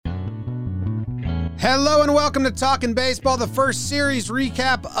Hello and welcome to Talking Baseball, the first series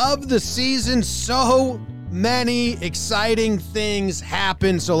recap of the season. So many exciting things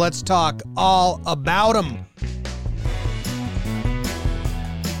happen, so let's talk all about them.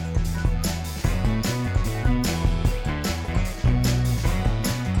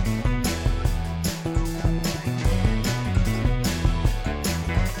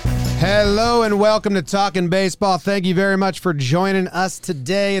 Hello and welcome to Talking Baseball. Thank you very much for joining us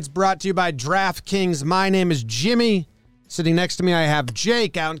today. It's brought to you by DraftKings. My name is Jimmy. Sitting next to me, I have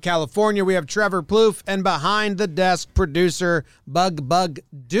Jake out in California. We have Trevor Plouffe, and behind the desk, producer Bug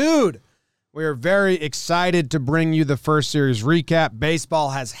Dude. We are very excited to bring you the first series recap. Baseball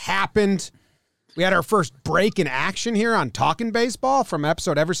has happened. We had our first break in action here on Talking Baseball from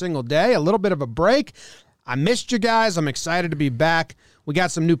episode every single day. A little bit of a break. I missed you guys. I'm excited to be back. We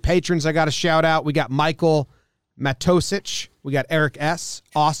got some new patrons I got to shout out. We got Michael Matosic. We got Eric S.,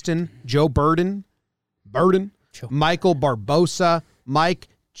 Austin, Joe Burden, Michael Barbosa, Mike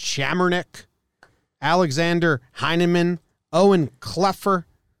Chamernick, Alexander Heineman, Owen Kleffer,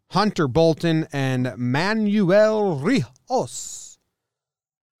 Hunter Bolton, and Manuel Rios.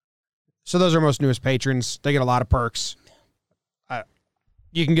 So those are our most newest patrons. They get a lot of perks.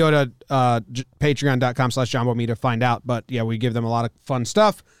 You can go to patreon.com/JomboMe to find out. But, yeah, we give them a lot of fun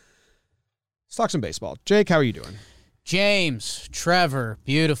stuff. Let's talk some baseball. Jake, how are you doing? James, Trevor,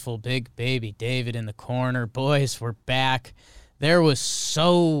 beautiful big baby David in the corner. Boys, we're back. There was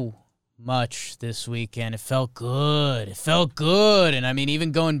so much this weekend. It felt good. And, I mean,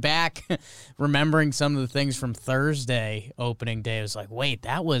 even going back, remembering some of the things from Thursday opening day, I was like, wait,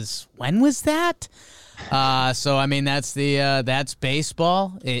 when was that? So I mean that's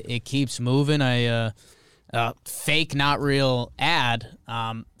baseball. It keeps moving. Fake not real ad.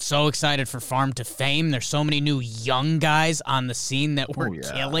 So excited for Farm to Fame. There's so many new young guys on the scene that were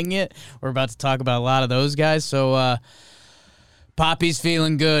killing it. We're about to talk about a lot of those guys. So Poppy's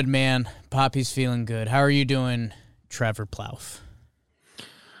feeling good, man. Poppy's feeling good. How are you doing, Trevor Plouffe?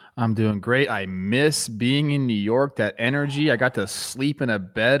 I'm doing great. I miss being in New York. That energy. I got to sleep in a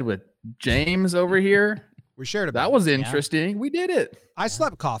bed with James over here. We shared a bed. That was interesting. Yeah. We did it. I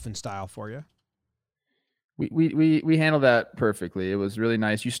slept coffin style for you. We handled that perfectly. It was really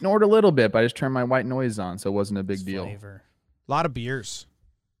nice. You snored a little bit, but I just turned my white noise on, so it wasn't a big deal. Flavor. A lot of beers.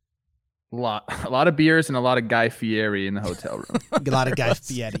 A lot of beers and a lot of Guy Fieri in the hotel room. A lot of Guy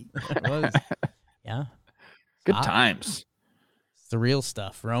Fieri. It was. Yeah. Good times. It's the real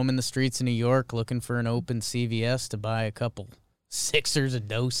stuff. Roaming the streets of New York looking for an open CVS to buy a couple Sixers of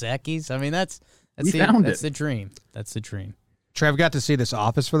Dos Equis. I mean, that's the dream. That's the dream. Trev got to see this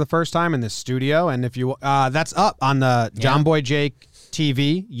office for the first time in this studio, and if you that's up on the John Boy Jake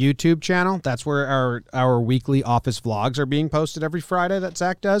TV YouTube channel. That's where our weekly office vlogs are being posted every Friday that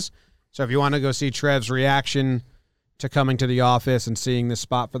Zach does. So if you want to go see Trev's reaction to coming to the office and seeing this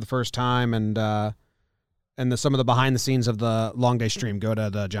spot for the first time, and some of the behind the scenes of the long day stream, go to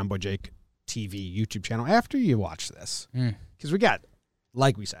the John Boy Jake TV YouTube channel after you watch this. Because we got,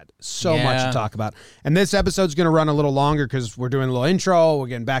 like we said, so much to talk about. And this episode's going to run a little longer because we're doing a little intro. We're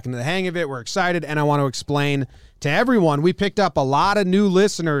getting back into the hang of it. We're excited. And I want to explain to everyone, we picked up a lot of new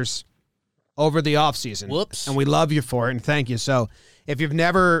listeners over the offseason. Whoops. And we love you for it, and thank you. So if you've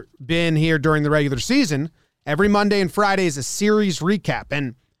never been here during the regular season, every Monday and Friday is a series recap.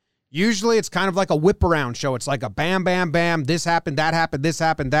 And usually it's kind of like a whip around show. It's like a bam, bam, bam. This happened, that happened, this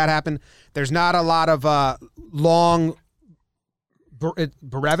happened, that happened. There's not a lot of long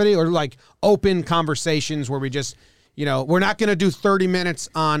brevity or like open conversations where we just, we're not going to do 30 minutes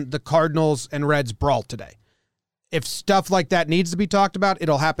on the Cardinals and Reds brawl today. If stuff like that needs to be talked about,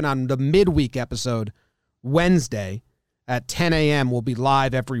 it'll happen on the midweek episode Wednesday at 10 a.m. We'll be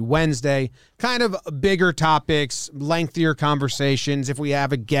live every Wednesday. Kind of bigger topics, lengthier conversations. If we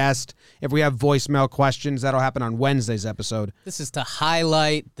have a guest, if we have voicemail questions, that'll happen on Wednesday's episode. This is to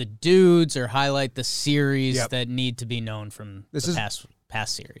highlight the dudes or highlight the series that need to be known from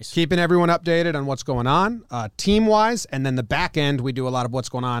past series. Keeping everyone updated on what's going on, team-wise, and then the back end, we do a lot of what's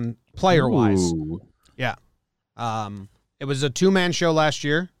going on player-wise. Ooh. Yeah. It was a two-man show last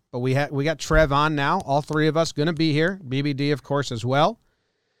year. But we got Trev on now. All three of us going to be here. BBD, of course, as well.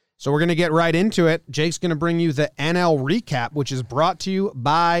 So we're going to get right into it. Jake's going to bring you the NL recap, which is brought to you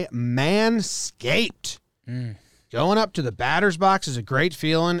by Manscaped. Going up to the batter's box is a great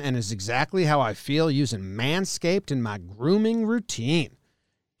feeling and is exactly how I feel using Manscaped in my grooming routine.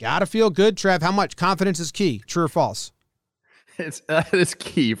 Got to feel good, Trev. How much confidence is key? True or false? It's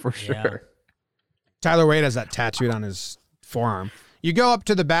key for sure. Yeah. Tyler Wade has that tattooed on his forearm. You go up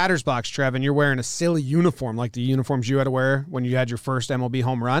to the batter's box, Trev, and you're wearing a silly uniform like the uniforms you had to wear when you had your first MLB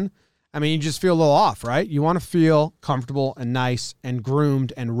home run. I mean, you just feel a little off, right? You want to feel comfortable and nice and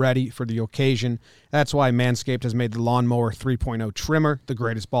groomed and ready for the occasion. That's why Manscaped has made the Lawnmower 3.0 trimmer the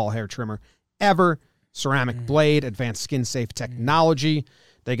greatest ball hair trimmer ever. Ceramic blade, advanced skin-safe technology.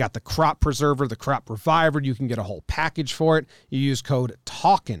 They got the Crop Preserver, the Crop Reviver. You can get a whole package for it. You use code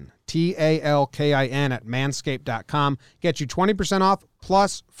TALKIN, TALKIN at manscaped.com. Get you 20% off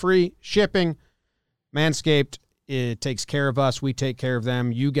plus free shipping. Manscaped, it takes care of us. We take care of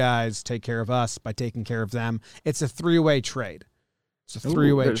them. You guys take care of us by taking care of them. It's a three-way trade. It's a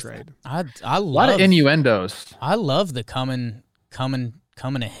three-way trade. I a lot of innuendos. I love the coming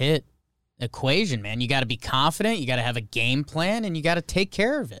a hit equation, man. You got to be confident. You got to have a game plan, and you got to take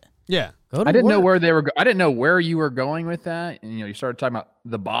care of it. Yeah. I didn't know where they were. I didn't know where you were going with that. And, you started talking about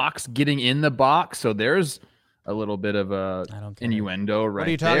the box, getting in the box. So there's a little bit of a innuendo right there. What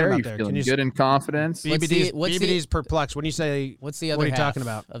are you talking about there? Feeling good in confidence. BBD's perplexed. When you say, what's the other what are you half talking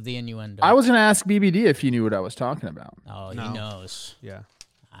about? of the innuendo? I was going to ask BBD if he knew what I was talking about. Oh, No. he knows. Yeah.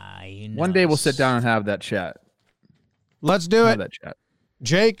 He knows. One day we'll sit down and have that chat. Let's do Have it. that chat.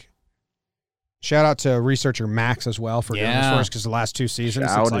 Jake, shout out to researcher Max as well for doing this for us, because the last 2 seasons,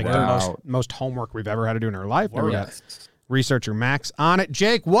 Shout it's like it the out. most homework we've ever had to do in our life. And we got Yes. researcher Max on it.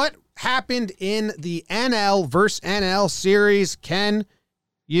 Jake, what happened in the NL versus NL series? Can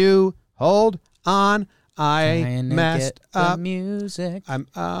you hold on? I messed up. The music. I'm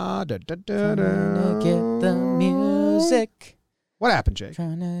Trying to get the music. What happened, Jake?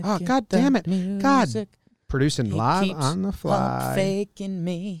 Oh, God damn it. God. Producing He live keeps on the pump fly. faking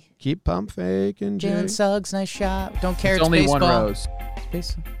me. Keep pump faking, Jalen Jake. Suggs, nice shot. Don't care. It's only baseball. one rose.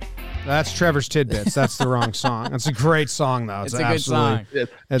 Base- That's Trevor's Tidbits. That's the wrong song. That's a great song, though. It's a good song.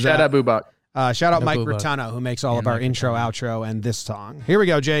 It's Shout out Bubak. Shout out No Mike Booba. Bertano, who makes all And of our Mike intro, Bertano. outro, and this song. Here we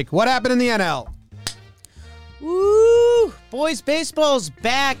go, Jake. What happened in the NL? Woo! Boys, baseball's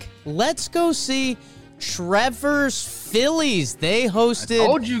back. Let's go see Trevor's Phillies. They hosted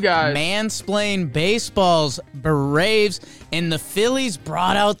told you guys. Mansplain Baseball's Braves, and the Phillies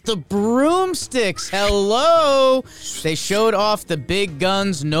brought out the broomsticks. Hello! They showed off the big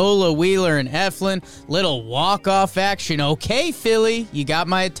guns, Nola, Wheeler, and Eflin. Little walk-off action. Okay, Philly, you got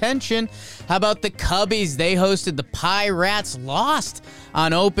my attention. How about the Cubbies? They hosted the Pirates, lost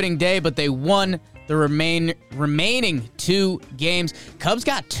on opening day, but they won the remaining 2 games. Cubs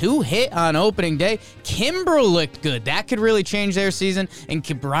got 2 hit on opening day. Kimbrel looked good. That could really change their season. And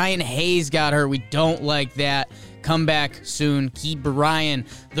Brian Hayes got hurt. We don't like that. Come back soon. Keep Brian.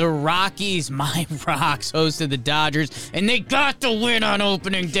 The Rockies, my Rocks, hosted the Dodgers, and they got the win on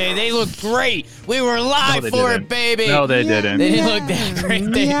opening day. They looked great. We were live they for didn't. it, baby. No, they didn't. They didn't look that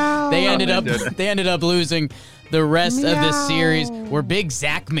great. They ended up losing the rest of the series. We're big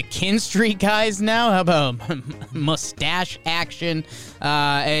Zach McKinstry guys now. How about mustache action?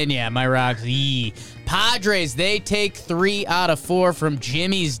 And yeah, my Rocks. Padres, they take 3 out of 4 from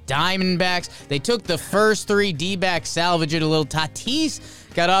Jimmy's Diamondbacks. They took the first 3 D-backs, salvage it a little. Tatis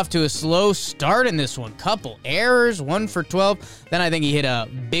got off to a slow start in this one. Couple errors, 1 for 12. Then I think he hit a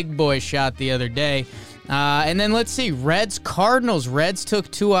big boy shot the other day. And then let's see, Reds, Cardinals. Reds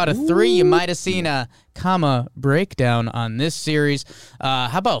took 2 out of 3. You might have seen a comma breakdown on this series.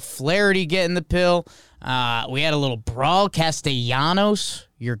 How about Flaherty getting the pill? We had a little brawl. Castellanos,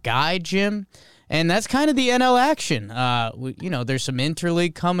 your guy, Jim. And that's kind of the NL action. There's some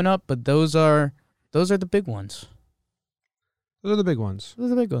interleague coming up, but those are the big ones. Those are the big ones.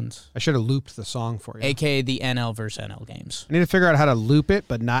 Those are the big ones. I should have looped the song for you. AKA the NL versus NL games. I need to figure out how to loop it,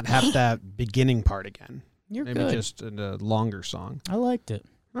 but not have that beginning part again. You're Maybe good. just a longer song. I liked it.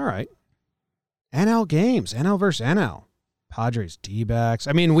 All right. NL games. NL versus NL. Padres, D-backs.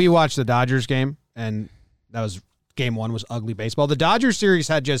 I mean, we watched the Dodgers game, and that was game 1 was ugly baseball. The Dodgers series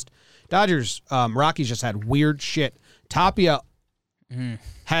had Rockies just had weird shit. Tapia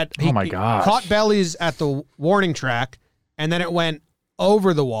had Oh my gosh. caught bellies at the warning track, and then it went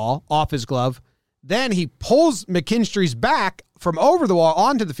over the wall off his glove. Then he pulls McKinstry's back from over the wall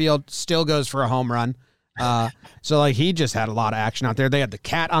onto the field, still goes for a home run. So he just had a lot of action out there. They had the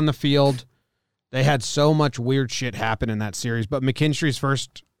cat on the field. They had so much weird shit happen in that series. But McKinstry's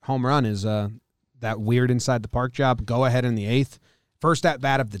first home run is that weird inside the park job. Go ahead in the 8th. First at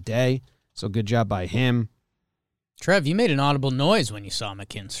bat of the day. So good job by him. Trev, you made an audible noise when you saw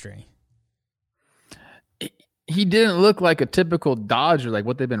McKinstry. He didn't look like a typical Dodger, like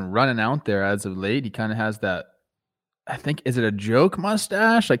what they've been running out there as of late. He kind of has that, I think, is it a joke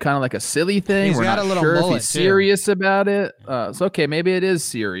mustache? Like kind of like a silly thing. He's We're got not a little sure if mullet, he's too. serious about it. So, okay, maybe it is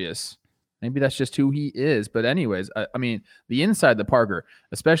serious. Maybe that's just who he is. But anyways, I mean, the inside the Parker,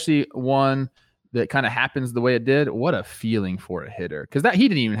 especially one that kind of happens the way it did, what a feeling for a hitter. Because he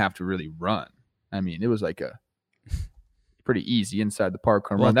didn't even have to really run. I mean, it was like a pretty easy inside the park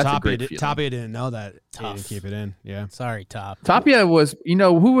home run. That's a great feeling. Tapia didn't know that. He didn't keep it in. Yeah. Sorry, Top. Tapia was,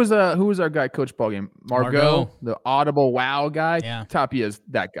 who was our guy coach ball game? Margot, the audible wow guy. Yeah. Tapia's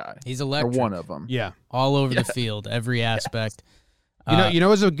that guy. He's electric. Or one of them. Yeah. All over the field, every aspect. You know, it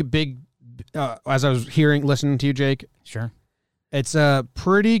was a big, as I was listening to you, Jake. Sure. It's a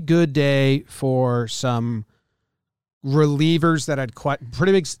pretty good day for some relievers that had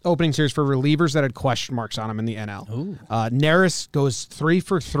pretty big opening series for relievers that had question marks on them in the NL. Neris goes 3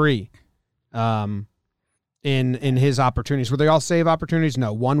 for 3 in his opportunities. Were they all save opportunities?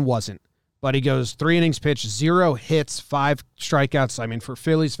 No, one wasn't. But he goes 3 innings pitched, 0 hits, 5 strikeouts. I mean, for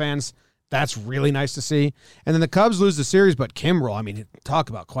Phillies fans, that's really nice to see. And then the Cubs lose the series, but Kimbrel, I mean, talk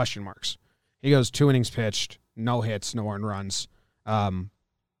about question marks. He goes 2 innings pitched, no hits, no earned runs.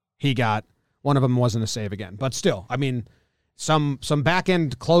 He got one of them wasn't a save again, but still, I mean, some back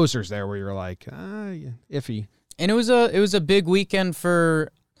end closers there where you're like, iffy. And it was a big weekend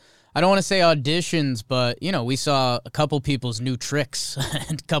for, I don't want to say auditions, but we saw a couple people's new tricks,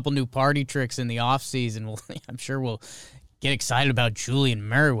 and a couple new party tricks in the off season. I'm sure we'll get excited about Julian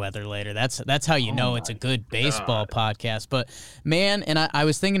Merriweather later. That's how you know it's a good baseball podcast. But man, and I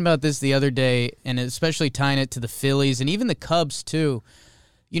was thinking about this the other day, and especially tying it to the Phillies and even the Cubs too.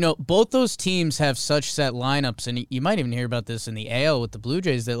 Both those teams have such set lineups, and you might even hear about this in the AL with the Blue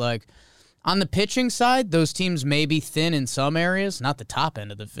Jays, that like on the pitching side, those teams may be thin in some areas, not the top end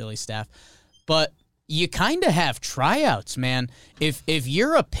of the Philly staff, but you kind of have tryouts, man. If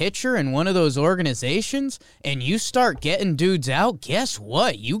you're a pitcher in one of those organizations and you start getting dudes out, guess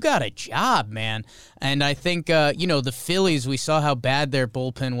what? You got a job, man. And I think, the Phillies, we saw how bad their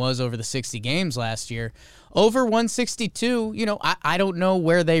bullpen was over the 60 games last year. Over 162, I don't know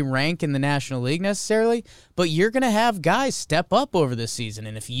where they rank in the National League necessarily, but you're going to have guys step up over this season.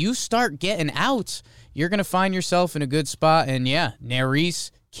 And if you start getting outs, you're going to find yourself in a good spot. And yeah,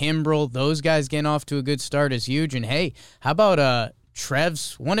 Neris, Kimbrel, those guys getting off to a good start is huge. And hey, how about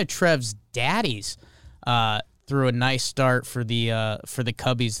one of Trev's daddies threw a nice start for the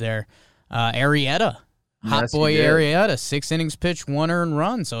Cubbies there. Arrieta. Hot boy Arrieta, 6 innings pitched, 1 earned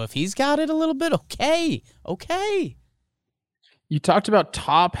run. So if he's got it a little bit, okay. You talked about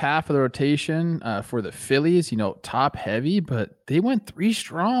top half of the rotation for the Phillies, top heavy, but they went 3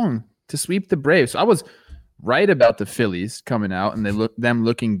 strong to sweep the Braves. So I was right about the Phillies coming out and them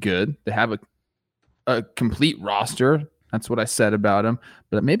looking good. They have a complete roster. That's what I said about them.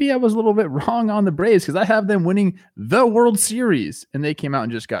 But maybe I was a little bit wrong on the Braves because I have them winning the World Series, and they came out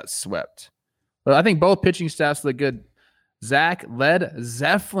and just got swept. But I think both pitching staffs look good. Zach Led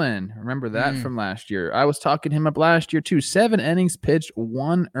Zeppelin. Remember that from last year. I was talking him up last year too. 7 innings pitched,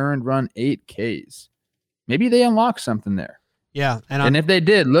 1 earned run, 8 Ks. Maybe they unlocked something there. Yeah. And if they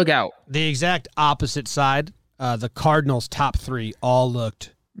did, look out. The exact opposite side, the Cardinals' top 3 all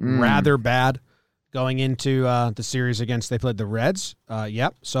looked rather bad going into the series they played the Reds.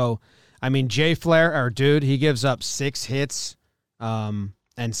 Yep. So, I mean, Jay Flair, he gives up 6 hits,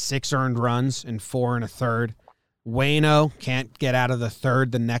 and 6 earned runs in 4 1/3. Waino can't get out of the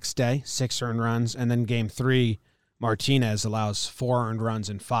third the next day, 6 earned runs. And then game 3, Martinez allows 4 earned runs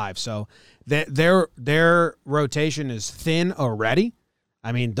in 5. So their rotation is thin already.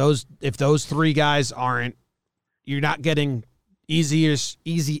 I mean, if those 3 guys aren't, you're not getting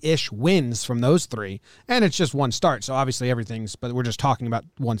easy-ish wins from those 3. And it's just one start. So obviously but we're just talking about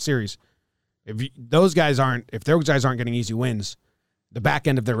one series. If those guys aren't getting easy wins, the back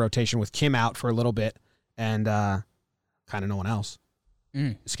end of their rotation with Kim out for a little bit and kind of no one else.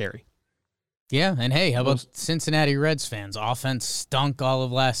 Scary. Yeah, and hey, how about Cincinnati Reds fans? Offense stunk all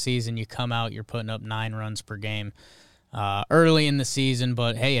of last season. You come out, you're putting up 9 runs per game early in the season,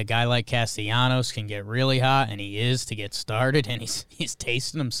 but hey, a guy like Castellanos can get really hot, and he is to get started, and he's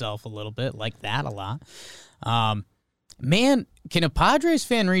tasting himself a little bit, like that a lot. Man, can a Padres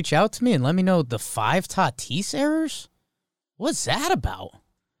fan reach out to me and let me know the 5 Tatis errors? What's that about?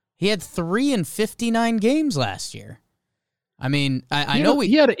 He had 3 in 59 games last year. I mean, I know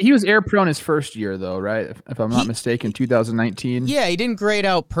he was error prone his first year though, right? If I'm not mistaken, 2019. Yeah, he didn't grade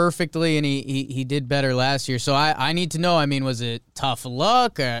out perfectly, and he did better last year. So I need to know. I mean, was it tough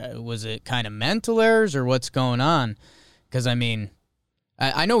luck? Was it kind of mental errors, or what's going on? Because I mean,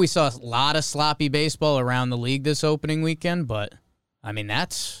 I know we saw a lot of sloppy baseball around the league this opening weekend, but I mean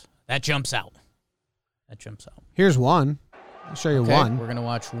that jumps out. That jumps out. Here's one. I'll show you one. We're gonna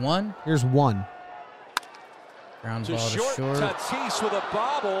watch one. Here's one. Ground ball to short. Tatis with a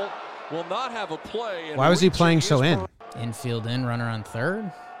bobble will not have a play. Why was he playing so in? Infield in, runner on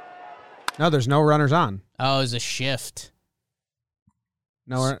third. No, there's no runners on. Oh, it was a shift.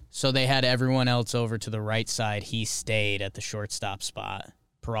 No, So they had everyone else over to the right side. He stayed at the shortstop spot.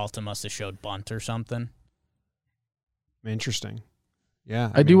 Peralta must have showed bunt or something. interesting.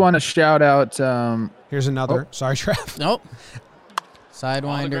 Yeah. I do want to shout out. Here's another. Sorry, Trev. Nope.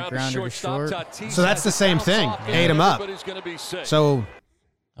 Sidewinder, grounder to short. So that's the same thing. Ate him up. So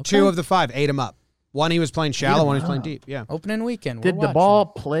two of the 5 ate him up. One he was playing shallow, one he was playing deep. Yeah. Opening weekend. Did we're the watching. ball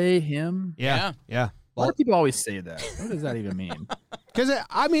play him? Yeah. Why do people always say that? What does that even mean? Because does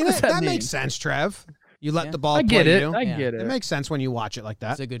that that mean? makes sense, Trev. You let Yeah. the ball I get play it. you. I Yeah. get It it. makes sense when you watch it like that.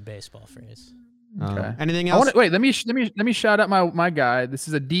 That's a good baseball phrase. Okay. Anything I else? want to wait. Let me shout out my guy. This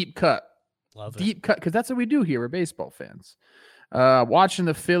is a deep cut. Love it. Deep cut, because that's what we do here. We're baseball fans. Watching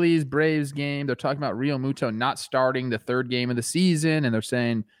the Phillies Braves game, they're talking about Real Muto not starting the 3rd game of the season, and they're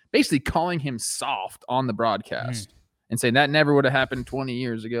saying basically calling him soft on the broadcast and saying that never would have happened 20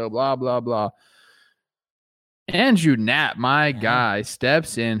 years ago. Blah blah blah. Andrew Knapp, my guy,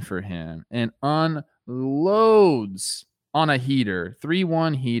 steps in for him and unloads on a heater,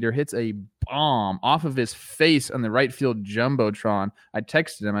 3-1 heater, hits a bomb off of his face on the right field jumbotron. I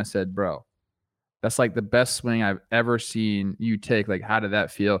texted him. I said, "Bro, that's like the best swing I've ever seen you take. Like, how did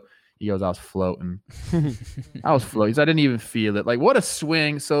that feel?" He goes, "I was floating." I was floating. I didn't even feel it. Like, what a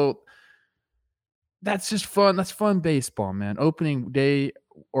swing. So that's just fun. That's fun baseball, man. Opening day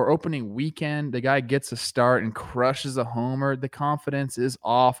or opening weekend, the guy gets a start and crushes a homer. The confidence is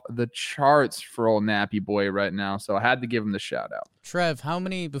off the charts for old Nappy boy right now. So I had to give him the shout out. Trev,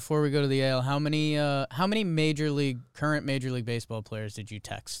 before we go to the AL, how many current Major League Baseball players did you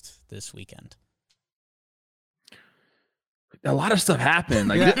text this weekend? A lot of stuff happened.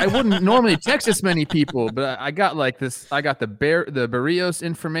 Like I wouldn't normally text this many people, but I got like this. I got the Barrios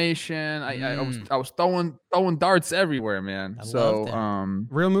information. I was throwing darts everywhere, man. I So love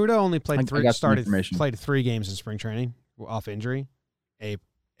Real Muto only played I got some information. played 3 games in spring training off injury.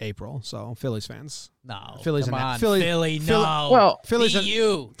 April. So Phillies fans. No, Phillies come and on, Philly- Philly, Philly- no. Well, Phillies Be and-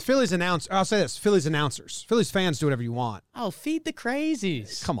 you. Phillies announcers. I'll say this: Phillies announcers. Phillies fans do whatever you want. Oh, feed the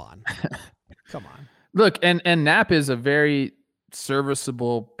crazies. Come on, come on. look, and Knapp is a very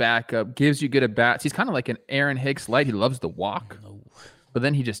serviceable backup. Gives you good at bats. He's kind of like an Aaron Hicks light. He loves to walk. No. But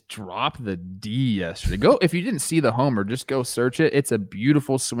then he just dropped the D yesterday. Go if you didn't see the homer, just go search it. It's a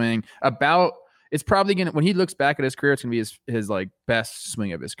beautiful swing. It's probably gonna when he looks back at his career, it's gonna be his like best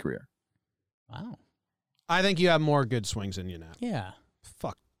swing of his career. Wow. I think you have more good swings than you now. Yeah.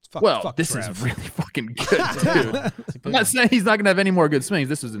 Fuck. Well, this Trev. is really fucking good, dude. It's a good I'm not one. saying he's not gonna have any more good swings.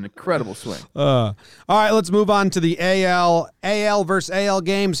 This is an incredible swing. All right, let's move on to the AL versus AL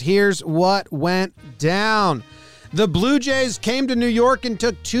games. Here's what went down. The Blue Jays came to New York and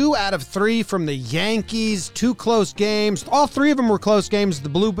took 2 out of 3 from the Yankees. 2 close games. All 3 of them were close games. The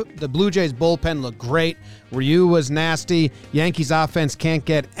Blue Jays bullpen looked great. Ryu was nasty. Yankees offense can't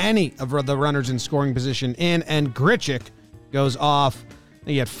get any of the runners in scoring position in, and Grichuk goes off.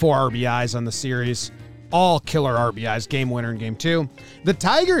 He had 4 RBIs on the series. All killer RBIs. Game winner in game 2. The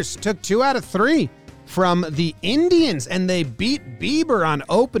Tigers took 2 out of 3 from the Indians, and they beat Bieber on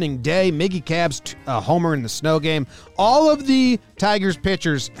opening day. Miggy Cab's homer in the snow game. All of the Tigers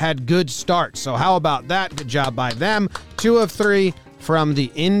pitchers had good starts, so how about that? Good job by them. 2 of 3 from the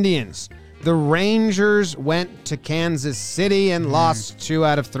Indians. The Rangers went to Kansas City and lost 2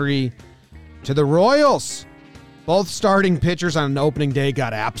 out of 3 to the Royals. Both starting pitchers on an opening day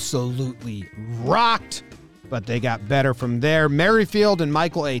got absolutely rocked, but they got better from there. Merrifield and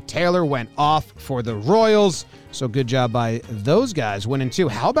Michael A. Taylor went off for the Royals, so good job by those guys winning too.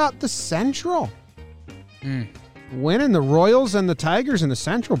 How about the Central? Winning. The Royals and the Tigers in the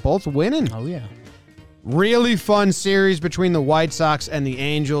Central both winning. Oh, yeah. Really fun series between the White Sox and the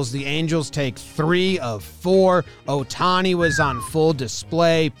Angels. The Angels take 3 of 4. Ohtani was on full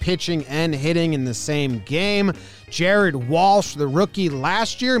display, pitching and hitting in the same game. Jared Walsh, the rookie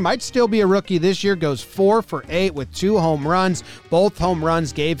last year, might still be a rookie this year, goes 4 for 8 with 2 home runs. Both home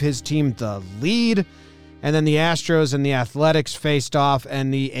runs gave his team the lead. And then the Astros and the Athletics faced off,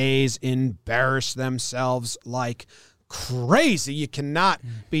 and the A's embarrassed themselves like crazy. You cannot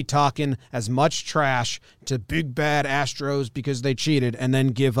be talking as much trash to big bad Astros because they cheated and then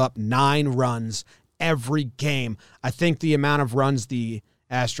give up 9 runs every game. I think the amount of runs the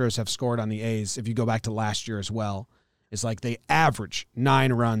Astros have scored on the A's, if you go back to last year as well, is like they average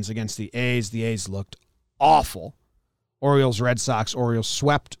 9 runs against the A's. The A's looked awful. Orioles, Red Sox. Orioles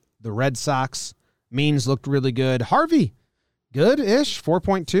swept the Red Sox. Means looked really good. Harvey, good-ish,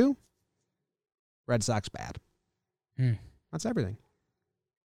 4.2. Red Sox bad. That's everything.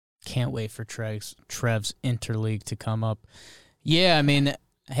 Can't wait for Trev's interleague to come up. Yeah, I mean,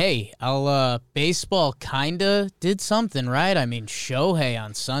 Hey, baseball kinda did something, right? I mean, Shohei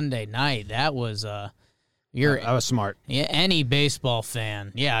on Sunday night, that was I was smart. yeah, any baseball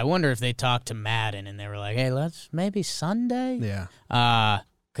fan. Yeah, I wonder if they talked to Madden and they were like, "Hey, let's maybe Sunday." Yeah.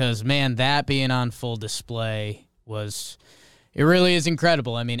 Because man, that being on full display it really is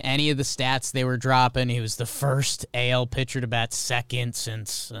incredible. I mean, any of the stats they were dropping, he was the first AL pitcher to bat second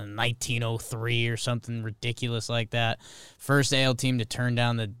since 1903 or something ridiculous like that. First AL team to turn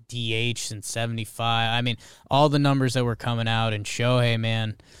down the DH since 75. I mean, all the numbers that were coming out, and Shohei,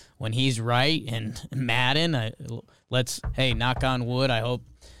 man, when he's right, and Madden, hey, knock on wood, I hope,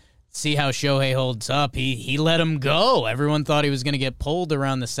 see how Shohei holds up. He let him go. Everyone thought he was going to get pulled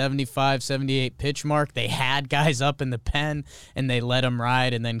around the 75, 78 pitch mark. They had guys up in the pen, and they let him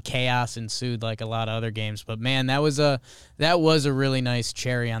ride, and then chaos ensued like a lot of other games. But, man, that was a really nice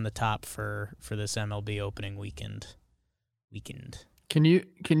cherry on the top for this MLB opening weekend. Can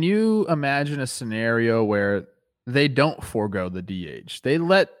you imagine a scenario where they don't forego the DH? They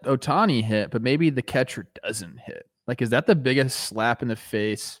let Ohtani hit, but maybe the catcher doesn't hit. Like, is that the biggest slap in the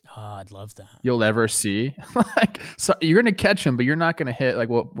face Oh, I'd love that. you'll ever see? Like, so you're going to catch him, but you're not going to hit. Like,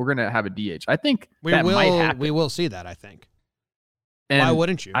 well, we're going to have a DH. I think that might happen. We will see that, I think. And why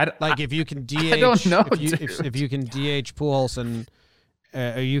wouldn't you? If you can DH, I don't know, if you can DH Pujols and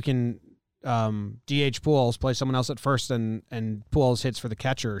you can DH Pujols, play someone else at first, and Pujols hits for the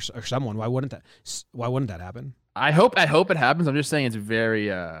catcher or someone. Why wouldn't that happen? I hope it happens. I'm just saying it's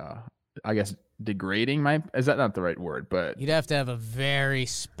very, I guess, degrading. Is that not the right word? But You'd have to have a very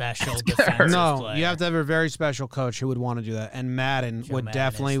special defensive player. You have to have a very special coach who would want to do that. And Madden would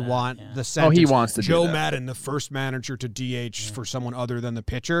definitely want the sentence. Oh, he wants to Joe do that. Madden, the first manager to DH for someone other than the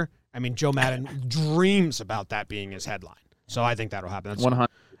pitcher. I mean, Joe Madden dreams about that being his headline. So I think that'll happen. 100.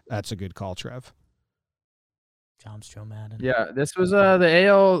 That's a good call, Trev. Tom's Joe Madden. Yeah, this was the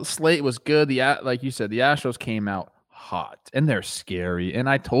AL slate was good. Like you said, the Astros came out hot and they're scary. And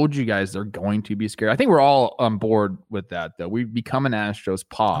I told you guys they're going to be scary. I think we're all on board with that, though. We've become an Astros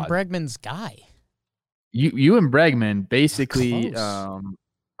pod. I'm Bregman's guy. You and Bregman basically Close.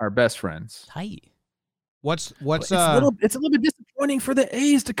 are best friends. Tight. What's It's a little bit disappointing for the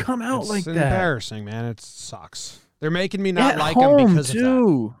A's to come out like that. It's embarrassing, man. It sucks. They're making me not At like home, them because of that.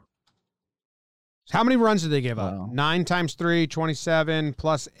 too. How many runs did they give Wow. up? 9 times 3, 27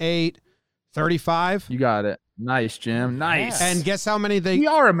 plus 8, 35. You got it. Nice, Jim. Nice. And guess how many we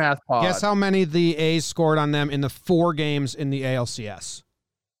are a math pod. guess how many the A's scored on them in the 4 games in the ALCS?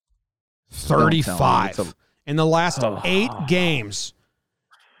 Don't tell me. 35. In the last 8 games,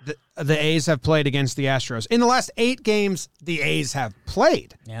 the A's have played against the Astros. In the last 8 games the A's have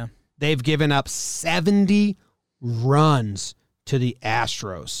played, Yeah. they've given up 70 runs to the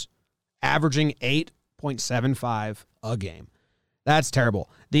Astros, averaging 8.75 a game. That's terrible.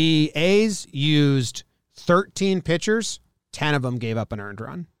 The A's used 13 pitchers, 10 of them gave up an earned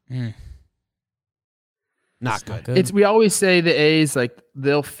run. Not good. We always say the A's, like,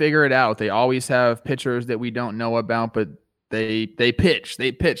 they'll figure it out. They always have pitchers that we don't know about, but they pitch.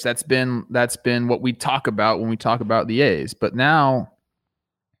 They pitch. That's been what we talk about when we talk about the A's. But now,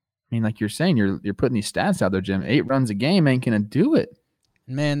 I mean, like you're saying, you're putting these stats out there, Jim. 8 runs a game ain't gonna do it.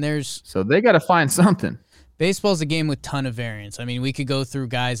 Man, So they got to find something. baseball's a game with ton of variance. I mean, we could go through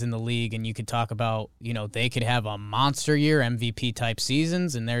guys in the league and you could talk about, they could have a monster year, MVP type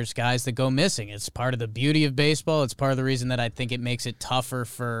seasons, and there's guys that go missing. It's part of the beauty of baseball. It's part of the reason that I think it makes it tougher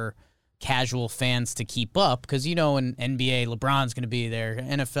for casual fans to keep up because, in NBA, LeBron's going to be there.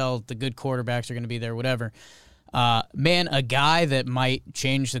 NFL, the good quarterbacks are going to be there, whatever. Man, a guy that might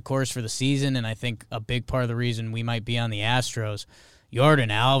change the course for the season, and I think a big part of the reason we might be on the Astros,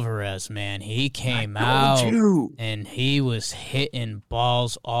 Yordan Alvarez, man, he came out and he was hitting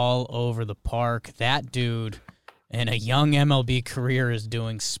balls all over the park. That dude in a young MLB career is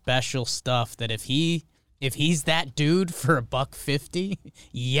doing special stuff that if he's that dude for $150,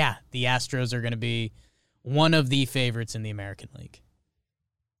 yeah, the Astros are going to be one of the favorites in the American League.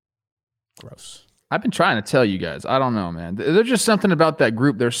 Gross. I've been trying to tell you guys. I don't know, man. There's just something about that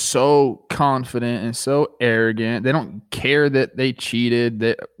group. They're so confident and so arrogant. They don't care that they cheated,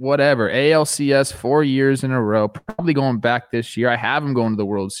 that whatever. ALCS 4 years in a row, probably going back this year. I have them going to the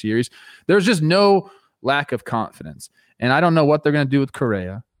World Series. There's just no lack of confidence. And I don't know what they're going to do with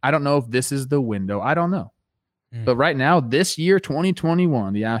Correa. I don't know if this is the window. I don't know. But right now, this year,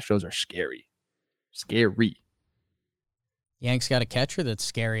 2021, the Astros are scary. Scary. Yanks got a catcher that's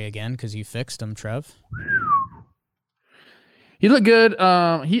scary again because you fixed him, Trev. He looked good.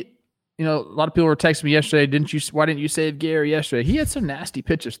 a lot of people were texting me yesterday. Why didn't you save Gary yesterday? He had some nasty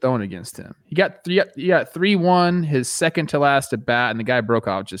pitches thrown against him. He got 3-1, his second to last at bat, and the guy broke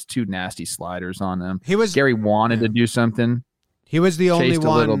off just 2 nasty sliders on him. Gary wanted to do something. He was the only Chased a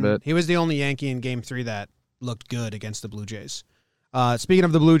little bit. He was the only Yankee in Game 3 that looked good against the Blue Jays. Speaking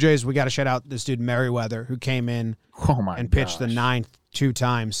of the Blue Jays, we got to shout out this dude Merriweather, who came in and pitched the 9th 2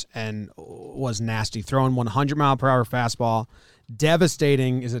 times and was nasty, throwing 100-mile-per-hour fastball.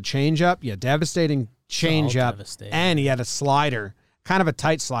 Devastating is a changeup. Yeah, devastating changeup. And he had a slider, kind of a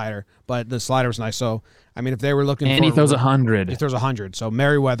tight slider, but the slider was nice. So, I mean, if they were looking for... And he throws 100. He throws 100. So,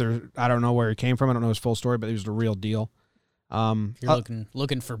 Merriweather, I don't know where he came from. I don't know his full story, but he was the real deal. You're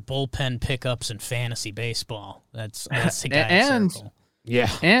looking for bullpen pickups in fantasy baseball. That's the guy. Yeah,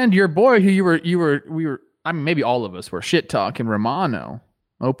 and your boy who we were. I mean, maybe all of us were shit talking Romano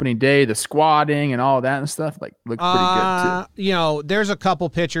opening day, the squatting and all that and stuff. Like looked pretty good too. There's a couple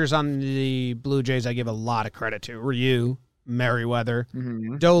pitchers on the Blue Jays I give a lot of credit to. Ryu, Merriweather,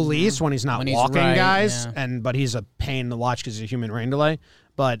 Dolis when he's not walking guys, but he's a pain to watch because he's a human rain delay.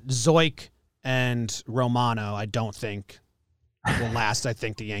 But Zoik and Romano, I don't think will last. I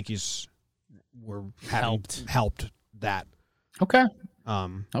think the Yankees were helped that. Okay.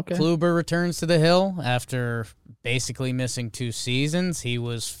 Kluber returns to the hill after basically missing 2 seasons. He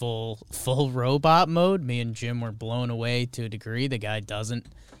was full robot mode. Me and Jim were blown away to a degree. The guy doesn't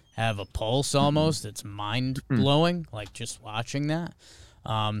have a pulse almost. It's mind-blowing, like just watching that.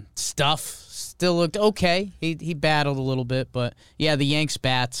 Stuff still looked okay. He battled a little bit, but yeah, the Yanks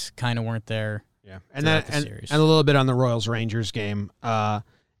bats kind of weren't there. Yeah, and a little bit on the Royals-Rangers game.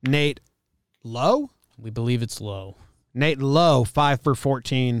 Nate Lowe? We believe it's Lowe. Nate Lowe, 5 for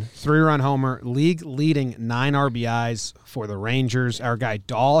 14, 3-run homer, league-leading 9 RBIs for the Rangers. Our guy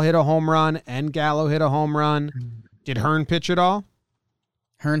Dahl hit a home run, and Gallo hit a home run. Did Hearn pitch at all?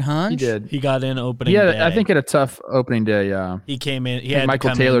 Hearn Hunch? He did. He got in opening day. I think had a tough opening day, yeah. He came in. He had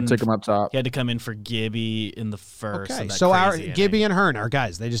Michael Taylor took him up top. He had to come in for Gibby in the first. Okay, so our Gibby and Hearn, our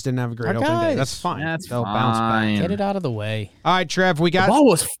guys, they just didn't have a great opening day. That's fine. They'll bounce back. Get it out of the way. All right, Trev, we got... The ball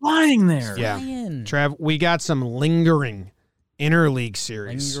was flying there. Yeah. Trev, we got some lingering interleague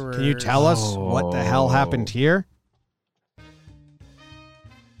series. Can you tell us what the hell happened here?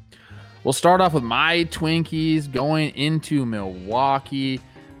 We'll start off with my Twinkies going into Milwaukee.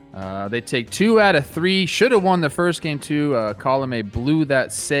 They take 2 out of 3. Should have won the first game too. Colome blew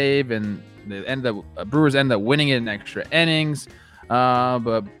that save, and the Brewers end up winning it in extra innings.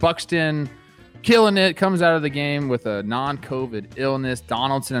 But Buxton killing it, comes out of the game with a non-COVID illness.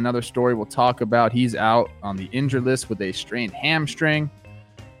 Donaldson, another story we'll talk about. He's out on the injured list with a strained hamstring.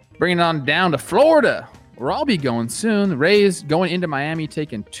 Bringing it on down to Florida, where I'll be going soon. The Rays going into Miami,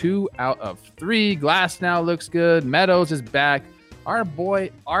 taking 2 out of 3. Glass now looks good. Meadows is back. Our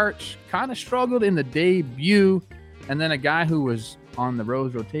boy Arch kind of struggled in the debut. And then a guy who was on the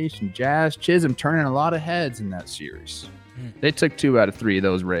Rose rotation, Jazz Chisholm, turning a lot of heads in that series. They took 2 out of 3 of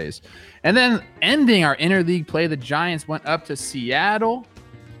those Rays. And then ending our interleague play, the Giants went up to Seattle.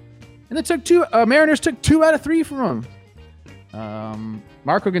 And they took Mariners took 2 out of 3 from them.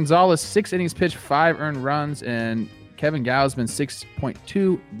 Marco Gonzalez, 6 innings pitched, 5 earned runs, and Kevin Gausman,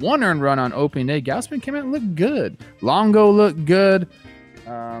 6.2, 1 earned run on opening day. Gausman came out and looked good. Longo looked good.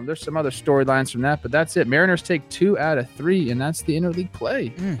 There's some other storylines from that, but that's it. Mariners take 2 out of 3, and that's the interleague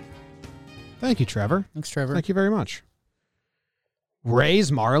play. Thank you, Trevor. Thanks, Trevor. Thank you very much. Rays,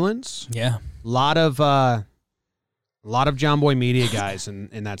 Marlins. Yeah. A lot of John Boy Media guys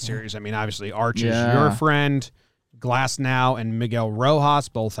in that series. I mean, obviously, Arch is your friend. Glass Now and Miguel Rojas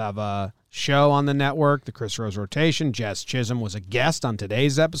both have a show on the network, the Chris Rose Rotation. Jess Chisholm was a guest on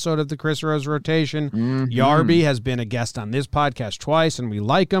today's episode of the Chris Rose Rotation. Yarby has been a guest on this podcast twice, and we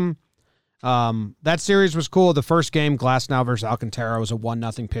like him. That series was cool. The first game, Glass Now versus Alcantara, was a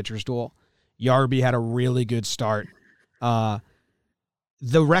 1-0 pitcher's duel. Yarby had a really good start. The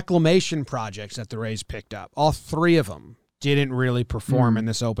reclamation projects that the Rays picked up, all 3 of them didn't really perform in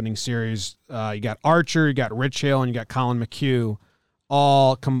this opening series. You got Archer, you got Rich Hill, and you got Colin McHugh,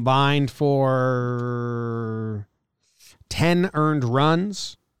 all combined for 10 earned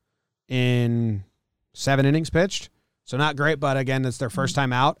runs in 7 innings pitched. So not great, but again, it's their first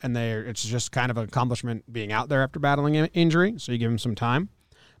time out, and it's just kind of an accomplishment being out there after battling an injury, so you give them some time.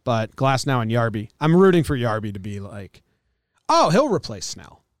 But Glass Now and Yarby, I'm rooting for Yarby to be like, oh, he'll replace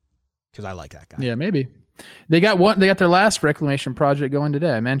Snell, because I like that guy. Yeah, maybe. They got their last reclamation project going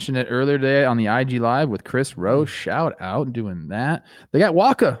today. I mentioned it earlier today on the IG Live with Chris Rowe. Shout out doing that. They got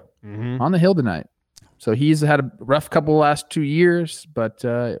Waka on the hill tonight. So he's had a rough couple last 2 years, but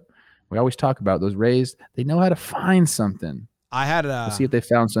we always talk about those Rays. They know how to find something. I had Let's see if they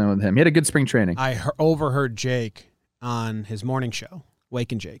found something with him. He had a good spring training. I overheard Jake on his morning show,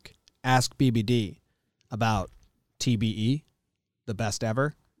 Wake and Jake, ask BBD about TBE, the best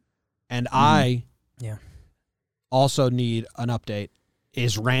ever. And I also need an update.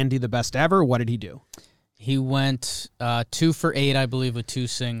 Is Randy the best ever? What did he do? He went 2 for 8, I believe, with 2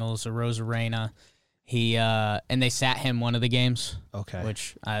 singles, a Rosarena. And they sat him one of the games. Okay.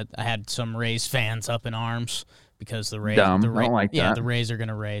 Which I had some Rays fans up in arms because the Rays, Dumb. Don't like that. the Rays are going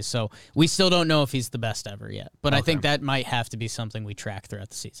to raise. So we still don't know if he's the best ever yet. But I think that might have to be something we track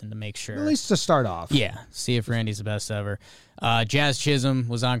throughout the season to make sure. At least to start off. Yeah, see if Randy's the best ever. Jazz Chisholm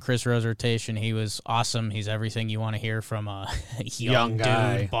was on Chris Rose rotation. He was awesome. He's everything you want to hear from a young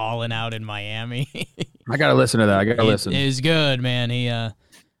guy dude balling out in Miami. I got to listen to that. I got to listen. It was good, man.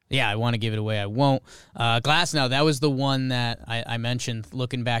 I want to give it away. I won't. Glasnow, that was the one that I mentioned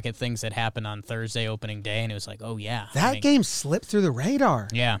looking back at things that happened on Thursday opening day, and it was like, oh, yeah. That game slipped through the radar.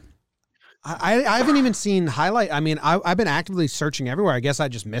 Yeah. I haven't even seen highlight. I mean, I've been actively searching everywhere. I guess I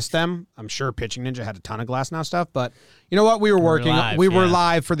just missed them. I'm sure Pitching Ninja had a ton of Glasnow stuff, but you know what? We were working. We were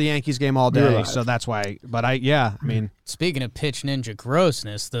live for the Yankees game all day, so that's why. But I mean. Speaking of Pitch Ninja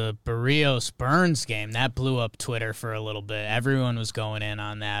grossness, the Barrios Burns game, that blew up Twitter for a little bit. Everyone was going in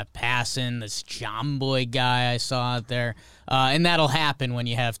on that. Passing, this John Boy guy I saw out there. And that'll happen when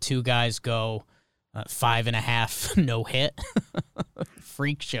you have 2 guys go 5.5 no hit.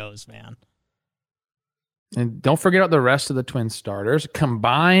 Freak shows, man. And don't forget about the rest of the Twins starters.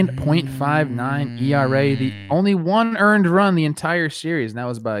 Combined .59 ERA. The only 1 earned run the entire series, and that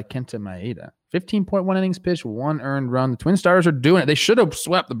was by Kenta Maeda. 15.1 innings pitched, 1 earned run. The Twin starters are doing it. They should have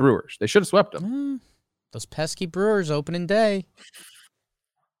swept the Brewers. They should have swept them. Those pesky Brewers opening day.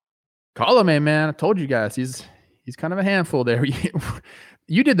 Colomé, man. I told you guys, he's kind of a handful there.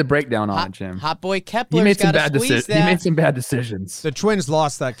 You did the breakdown on it, Jim. Hot boy Kepler's got to squeeze that. He made some bad decisions. The Twins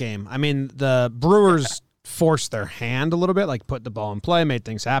lost that game. I mean, the Brewers forced their hand a little bit, like put the ball in play, made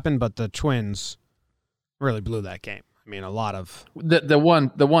things happen, but the Twins really blew that game. I mean, a lot of the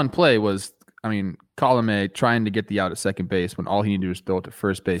one play was, I mean, Colomé trying to get the out at second base when all he needed to do was throw it to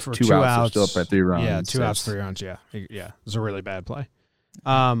first base. For 2 outs, still up by 3 runs. Yeah, 2 outs, 3 runs. Yeah, it was a really bad play.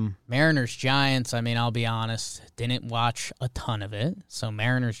 Mariners Giants, I mean, I'll be honest, didn't watch a ton of it. So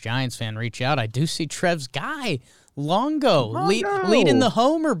Mariners Giants fan, reach out. I do see Trev's guy Longo. Leading the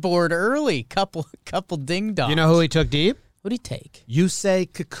homer board early. Couple ding dongs. You know who he took deep? What'd he take? Yusei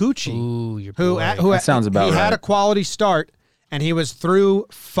Kikuchi. Ooh, your who boy. That sounds about right. He had right. a quality start, and he was through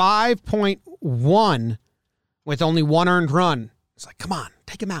 5.1 with only 1 earned run. It's like, come on,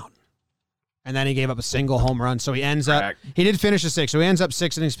 take him out. And then he gave up a single home run. So he ends up, he did finish the 6. So he ends up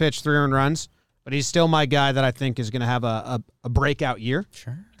 6 innings pitched, 3 earned runs. But he's still my guy that I think is going to have a breakout year,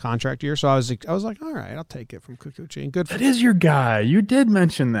 contract year. So I was like, all right, I'll take it from Kikuchi. And good for that is your guy. You did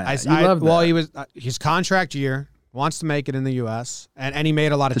mention that. I love that. Well, he was his contract year, wants to make it in the U.S. and he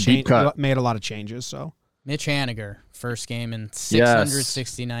made a lot of changes. So Mitch Haniger, first game in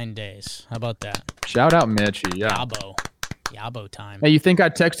 669 days. How about that? Shout out Mitch. Yeah. Yabo time. Hey, you think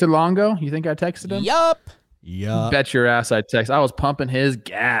I texted Longo? You think I texted him? Yup. Bet your ass I text. I was pumping his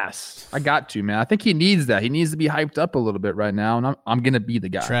gas. I got to, man. I think he needs that. He needs to be hyped up a little bit right now, and I'm going to be the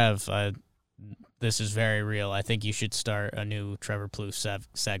guy. Trev, this is very real. I think you should start a new Trevor Plouffe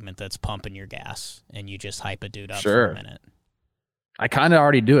segment that's pumping your gas, and you just hype a dude up for a minute. I kind of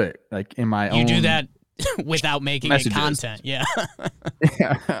already do it, like in my own. You do that without making it content. Yeah.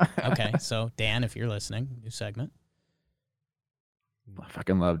 Okay, so Dan, if you're listening, new segment. I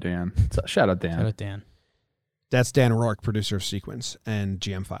fucking love Dan. Shout out Dan. Shout out Dan. That's Dan O'Rourke, producer of Sequence and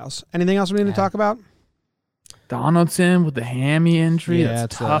GM Files. Anything else we need to talk about? Donaldson with the hammy injury. Yeah,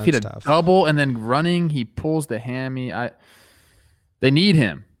 that's tough. He had a double, and then running, he pulls the hammy. They need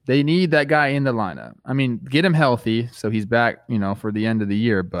him. They need that guy in the lineup. I mean, get him healthy so he's back, for the end of the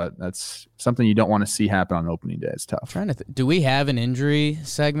year, but that's something you don't want to see happen on opening day. It's tough. Do we have an injury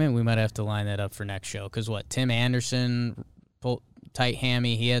segment? We might have to line that up for next show because Tim Anderson pulled tight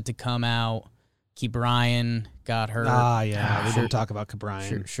hammy. He had to come out. Ke'Bryan got hurt. Yeah. We didn't talk about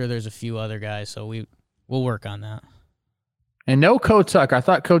Ke'Bryan. Sure, there's a few other guys, so we'll work on that. And no Kotuck. I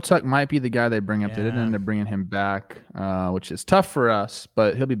thought Kotuck might be the guy they bring up. They didn't end up bringing him back, which is tough for us,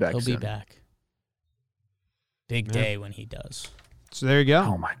 but he'll be back soon. He'll be back. Big day when he does. So there you go.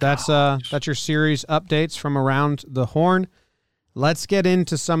 Oh my God. That's your series updates from around the horn. Let's get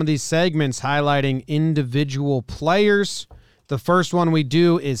into some of these segments highlighting individual players. The first one we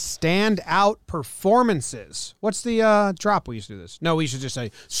do is standout performances. What's the drop we used to do this? No, we should just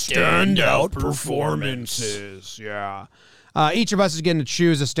say standout performances. Yeah. Each of us is getting to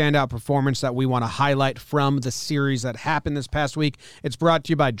choose a standout performance that we want to highlight from the series that happened this past week. It's brought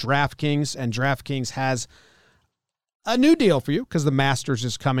to you by DraftKings, and DraftKings has a new deal for you because the Masters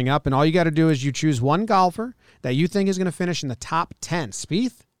is coming up, and all you got to do is you choose one golfer that you think is going to finish in the top 10.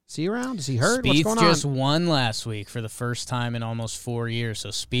 Spieth? Is he around? Is he hurt? What's going Spieth just on? won last week for the first time in almost 4 years. So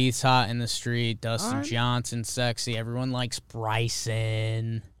Spieth's hot in the street. Dustin Johnson, sexy. Everyone likes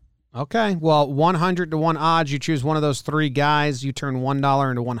Bryson. Okay, well, 100 to 1 odds. You choose one of those three guys. You turn $1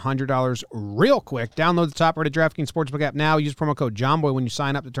 into $100 real quick. Download the top-rated DraftKings Sportsbook app now. Use promo code JOHNBOY when you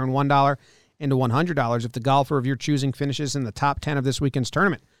sign up to turn $1 into $100 if the golfer of your choosing finishes in the top 10 of this weekend's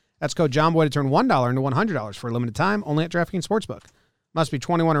tournament. That's code JOHNBOY to turn $1 into $100 for a limited time, only at DraftKings Sportsbook. Must be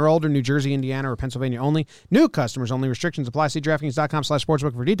 21 or older, New Jersey, Indiana, or Pennsylvania only. New customers only. Restrictions apply. See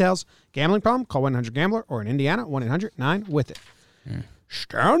DraftKings.com/sportsbook for details. Gambling problem? Call 1-800-GAMBLER or in Indiana, 1-800-9-WITH-IT.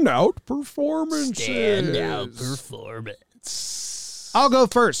 Standout performances. Standout performance. I'll go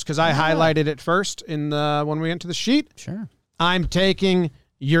first because I highlighted it first in the when we went to the sheet. Sure. I'm taking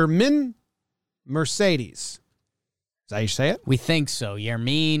Yermin Mercedes. Is that how you say it? We think so.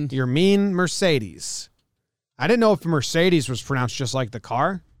 Yermin Mercedes. I didn't know if Mercedes was pronounced just like the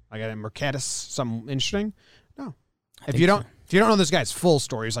car. Like a Mercedes, something interesting. No. If you don't know this guy's full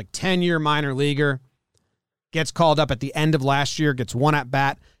story, he's like 10-year minor leaguer. Gets called up at the end of last year, gets one at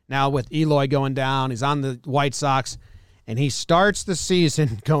bat. Now with Eloy going down, he's on the White Sox, and he starts the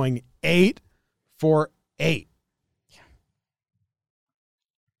season going 8 for 8.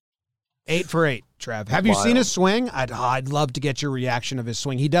 8 for 8, Trev. Have you seen his swing? I'd love to get your reaction of his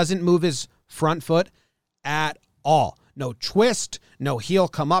swing. He doesn't move his front foot at all. No twist, no heel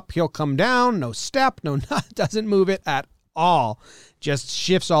come up, heel come down, no step, doesn't move it at all. Just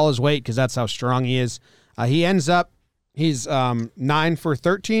shifts all his weight because that's how strong he is. He ends up, he's 9 for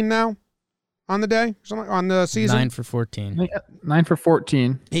 13 now on the day, on the season. 9 for 14. 9 for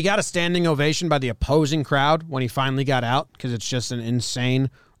 14. He got a standing ovation by the opposing crowd when he finally got out because it's just an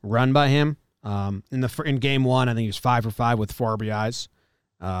insane run by him. In game one, I think he was 5 for 5 with 4 RBIs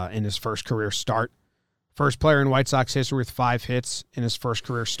in his first career start. First player in White Sox history with 5 hits in his first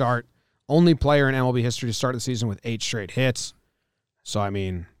career start. Only player in MLB history to start the season with 8 straight hits. So, I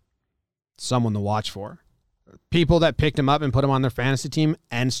mean, someone to watch for. People that picked him up and put him on their fantasy team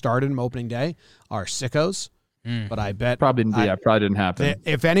and started him opening day are sickos. But I bet probably didn't happen.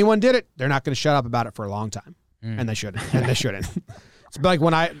 If anyone did it, they're not going to shut up about it for a long time, and they shouldn't. It's like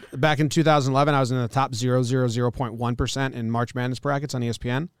when back in 2011, I was in the top 0.1% in March Madness brackets on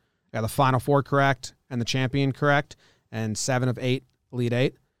ESPN. I got the Final Four correct and the champion correct, and 7 of 8, Elite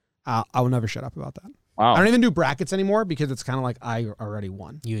 8. I will never shut up about that. Wow. I don't even do brackets anymore because it's kind of like I already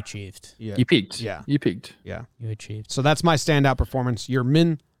won. You achieved. Yeah. You peaked. Yeah. You peaked. Yeah. You achieved. So that's my standout performance.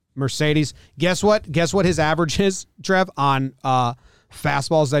 Yermin Mercedes. Guess what? Guess what his average is, Trev, on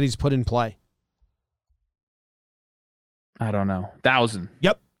fastballs that he's put in play? I don't know. 1,000.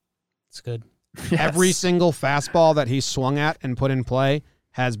 Yep. It's good. Yes. Every single fastball that he's swung at and put in play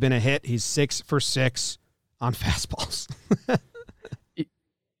has been a hit. He's 6 for 6 on fastballs.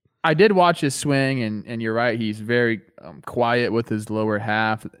 I did watch his swing, and you're right. He's very quiet with his lower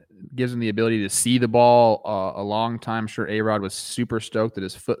half. Gives him the ability to see the ball a long time. I'm sure A-Rod was super stoked that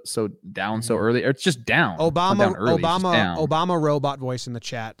his foot so down so early. Or it's just down. Obama robot voice in the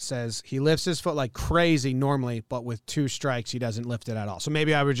chat says he lifts his foot like crazy normally, but with 2 strikes, he doesn't lift it at all. So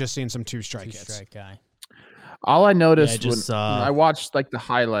maybe I was just seeing some 2-strike hits. 2-strike guy. All I noticed Yeah, when I watched like the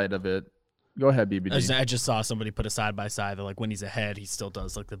highlight of it. Go ahead, BBD. I just saw somebody put a side by side that like when he's ahead, he still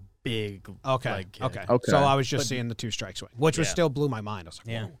does like the big. Okay. leg kick. Okay. Okay. So I was just seeing the 2-strike swing, which was Yeah. still blew my mind. I was like,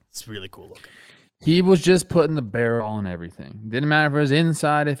 Yeah. whoa. It's really cool looking. He was just putting the barrel on everything. Didn't matter if it was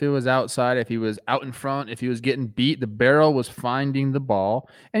inside, if it was outside, if he was out in front, if he was getting beat. The barrel was finding the ball.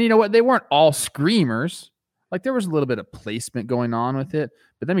 And you know what? They weren't all screamers. Like there was a little bit of placement going on with it.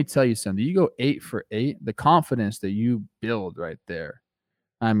 But let me tell you something. You go 8 for 8, the confidence that you build right there.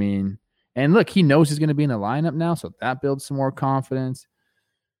 I mean, and look, he knows he's going to be in the lineup now, so that builds some more confidence.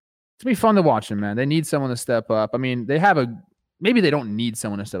 It's going to be fun to watch him, man. They need someone to step up. I mean, maybe they don't need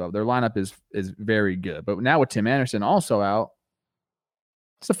someone to step up. Their lineup is very good. But now with Tim Anderson also out,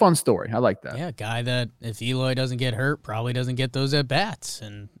 it's a fun story. I like that. Yeah, guy that if Eloy doesn't get hurt, probably doesn't get those at bats.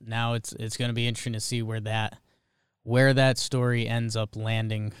 And now it's going to be interesting to see where that story ends up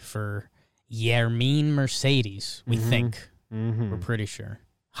landing for Yermin Mercedes. We think we're pretty sure.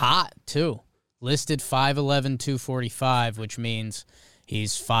 Hot too. Listed 5'11", 245, which means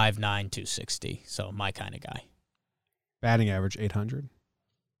he's 5'9", 260. So my kind of guy. Batting average 800.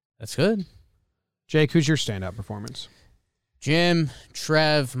 That's good. Jake, who's your standout performance? Jim,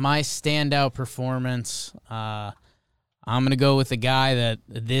 Trev, my standout performance. I'm going to go with the guy that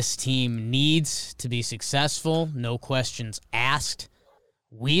this team needs to be successful. No questions asked.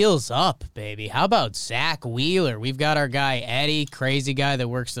 Wheels up, baby. How about Zach Wheeler? We've got our guy Eddie, crazy guy that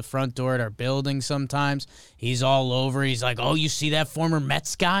works the front door at our building sometimes. He's all over. He's like, oh, you see that former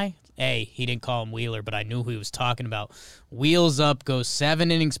Mets guy? Hey, he didn't call him Wheeler, but I knew who he was talking about. Wheels up, goes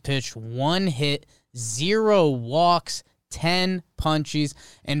 7 innings pitched, 1 hit, 0 walks, 10 punchies.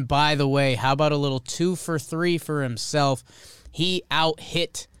 And by the way, how about a little 2 for 3 for himself? He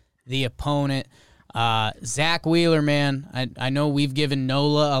out-hit the opponent. Zach Wheeler, man, I know we've given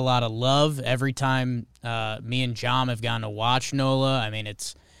Nola a lot of love every time me and Jom have gotten to watch Nola. I mean,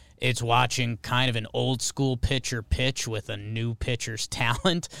 it's watching kind of an old school pitcher pitch with a new pitcher's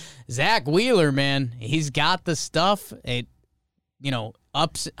talent. Zach Wheeler, man, he's got the stuff.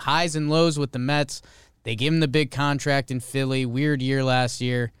 Ups, highs, and lows with the Mets. They give him the big contract in Philly. Weird year last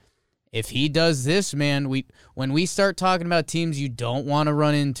year. If he does this, man, when we start talking about teams you don't want to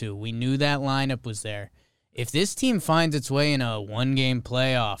run into, we knew that lineup was there. If this team finds its way in a 1-game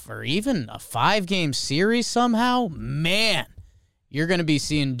playoff or even a 5-game series somehow, man, you're going to be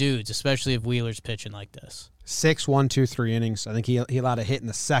seeing dudes, especially if Wheeler's pitching like this. 6, 1, 2, 3 innings. I think he allowed a hit in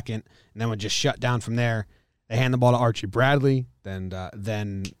the second, and then would just shut down from there. They hand the ball to Archie Bradley, then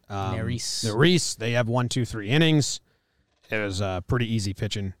Neris. They have 1, 2, 3 innings. It was pretty easy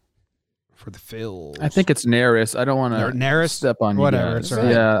pitching for the Phils. I think it's Neris. I don't want to step on you. Whatever. Guys. It's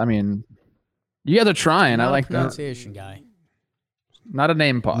right. Yeah, I mean, you guys are trying. I like that. Pronunciation guy. Not a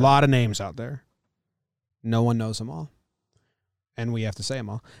name pod. A lot of names out there. No one knows them all. And we have to say them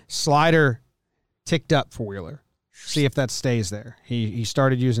all. Slider ticked up for Wheeler. See if that stays there. He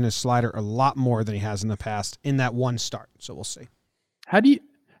started using his slider a lot more than he has in the past in that one start. So we'll see. How do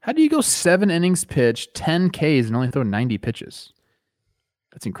you go 7 innings pitched, 10 Ks, and only throw 90 pitches?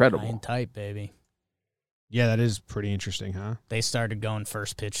 That's incredible. High and tight, baby. Yeah, that is pretty interesting, huh? They started going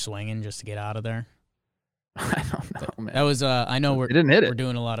first pitch swinging just to get out of there. I don't know, man. That was I know we're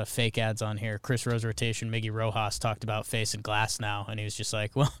doing a lot of fake ads on here. Chris Rose rotation, Miggy Rojas talked about facing glass now, and he was just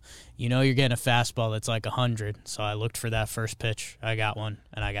like, well, you're getting a fastball that's like 100, so I looked for that first pitch. I got one,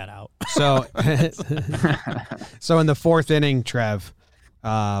 and I got out. So so in the 4th inning, Trev,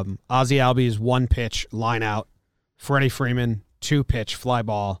 Ozzie Albies 1-pitch line out, Freddie Freeman 2-pitch fly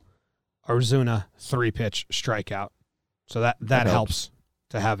ball, Ozuna 3-pitch strikeout. So that helps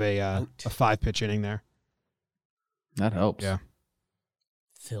to have a 5-pitch inning there. That helps. Yeah.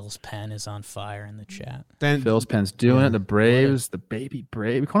 Phil's pen is on fire in the chat. Then Phil's pen's doing it. The Braves, the baby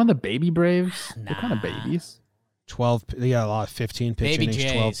Braves. We call them the baby Braves. Nah. They're kind of babies. 12. They got a lot of 15-pitch Baby innings,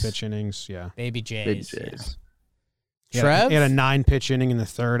 Jays. 12-pitch innings. Yeah. Baby Jays. Baby Jays. Yeah, Trev? he had a 9-pitch inning in the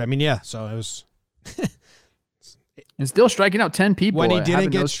 3rd. I mean, yeah. So it was And still striking out 10 people. when he didn't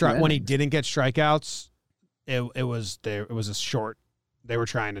get strikeouts. It was a short. They were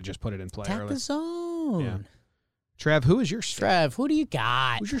trying to just put it in play Attack early. the zone. Yeah. Trev, who is your Trev, who do you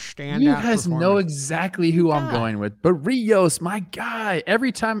got? Who's your standout? You guys know performer? exactly who I'm going with. But Rios, my guy.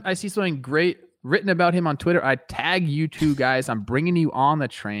 Every time I see something great written about him on Twitter, I tag you two guys. I'm bringing you on the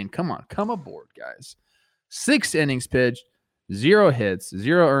train. Come on, come aboard, guys. 6 innings pitched, 0 hits,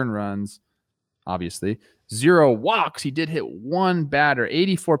 0 earned runs, obviously. 0 walks. He did hit 1 batter,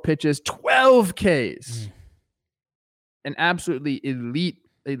 84 pitches, 12 Ks. An absolutely elite,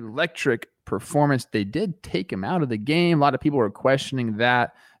 electric performance. They did take him out of the game. A lot of people were questioning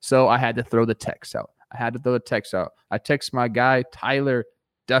that. So I had to throw the text out. I text my guy, Tyler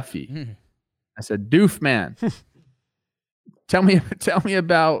Duffy. I said, Doof, man, tell me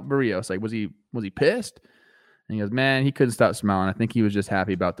about Barrios. Like, was he pissed? And he goes, man, he couldn't stop smiling. I think he was just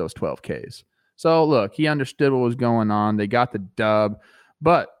happy about those 12 Ks. So look, he understood what was going on. They got the dub,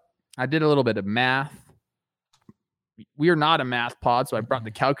 but I did a little bit of math. We are not a math pod, so I brought the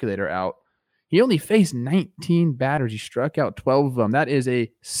calculator out. He only faced 19 batters. He struck out 12 of them. That is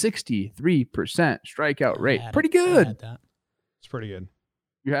a 63% strikeout rate. Pretty good. It's pretty good.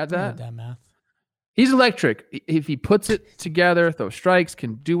 You had I that? had that math. He's electric. If he puts it together, throws strikes,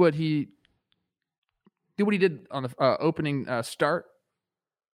 can do what he did on the opening start.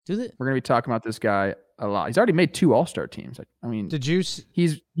 Do that. We're going to be talking about this guy a lot. He's already made 2 All-Star teams. I mean, Did you?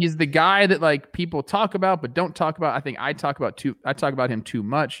 he's the guy that like people talk about but don't talk about. I think I talk about him too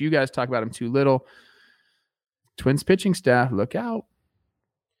much. You guys talk about him too little. Twins pitching staff, look out.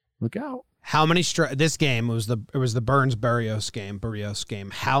 Look out. How many this game was the Burns Barrios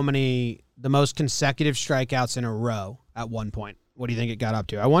game. How many the most consecutive strikeouts in a row at one point? What do you think it got up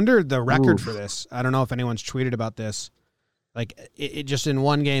to? I wonder the record for this. I don't know if anyone's tweeted about this. Like it just in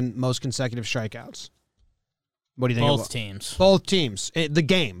one game, most consecutive strikeouts. What do you think? Both teams. Both teams. The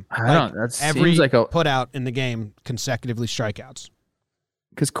game. I don't. That Every seems like a put out in the game consecutively strikeouts.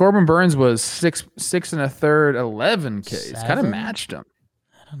 because Corbin Burns was 6 1/3, 11 Ks. Kind of 7? matched him.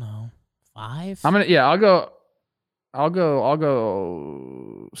 I don't know. 5? I'm gonna. Yeah, I'll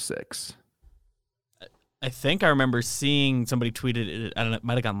go 6. I think I remember seeing somebody tweeted it. I don't know. It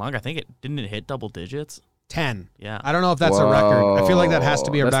might have gone longer. I think it didn't hit double digits. 10. Yeah. I don't know if that's a record. I feel like that has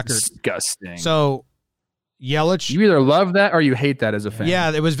to be a That's record. Disgusting. So Yelich. you either love that or you hate that as a fan.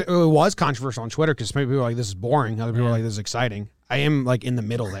 Yeah, it was controversial on Twitter because some people were like, "This is boring." Other people were like, "This is exciting." I am like in the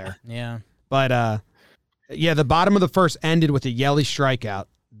middle there. Yeah. But yeah, the bottom of the first ended with a Yelich strikeout.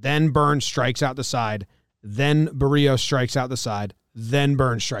 Then Burns strikes out the side. Then Barrios strikes out the side. Then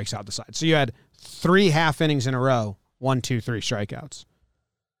Burns strikes out the side. So you had 3 half innings in a row. 1, 2, 3 strikeouts.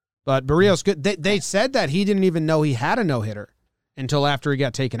 But Barrios, good. They said that he didn't even know he had a no-hitter until after he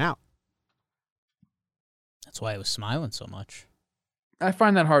got taken out. That's why he was smiling so much. I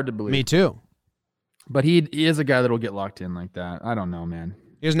find that hard to believe. Me too. But he is a guy that'll get locked in like that. I don't know, man.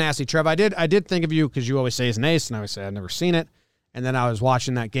 He was nasty. Trev, I did think of you because you always say he's an ace, and I always say I've never seen it. And then I was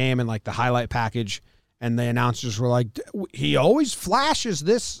watching that game and like the highlight package, and the announcers were like, he always flashes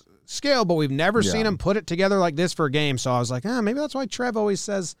this skill, but we've never seen him put it together like this for a game. So I was like, maybe that's why Trev always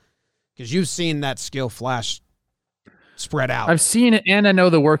says, because you've seen that skill flash spread out. I've seen it, and I know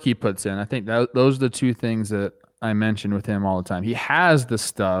the work he puts in. I think those are the two things that I mention with him all the time. He has the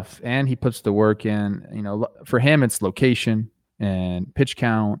stuff, and he puts the work in. You know, for him, it's location and pitch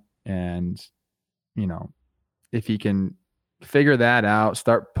count, and if he can figure that out,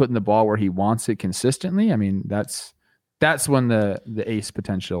 start putting the ball where he wants it consistently. I mean, that's when the ace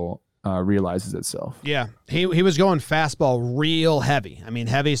potential realizes itself. Yeah, he was going fastball real heavy. I mean,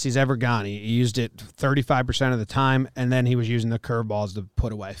 heaviest he's ever gone. He used it 35% of the time, and then he was using the curveballs to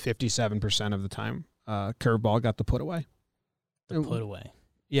put away 57% of the time. Curveball got the put away. The put away.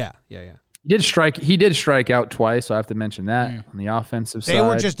 Yeah. He did strike out twice, so I have to mention that on the offensive side. They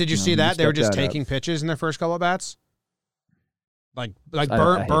were just. Did you see that? They were just stepped that taking up. pitches in their first couple of bats. Like I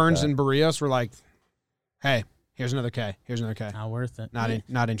hate Burns that. and Barrios were like, "Hey, here's another K. Here's another K." Not worth it. Not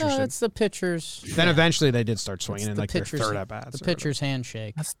No, interested. it's the pitchers. Then eventually they did start swinging in the like their pitcher's- third at bats. The pitcher's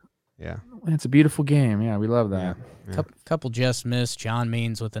handshake. Yeah. It's a beautiful game. Yeah, we love that. Yeah. Couple just missed. John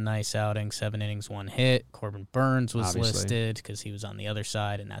Means with a nice outing, 7 innings, 1 hit. Corbin Burns was Obviously. listed because he was on the other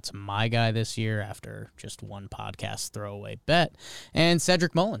side, and that's my guy this year after just one podcast throwaway bet. And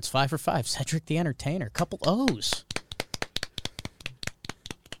Cedric Mullins, 5 for 5. Cedric the Entertainer, couple O's.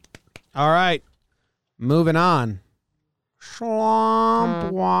 All right. Moving on.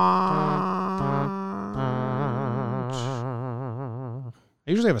 Slump watch. I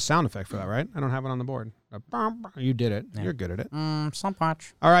usually have a sound effect for that, right? I don't have it on the board. You did it. Yeah. You're good at it. Slump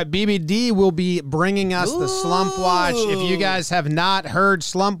watch. All right, BBD will be bringing us the Slump Watch. If you guys have not heard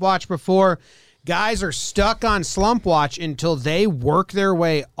Slump Watch before, guys are stuck on Slump Watch until they work their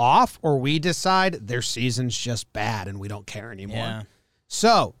way off or we decide their season's just bad and we don't care anymore. Yeah.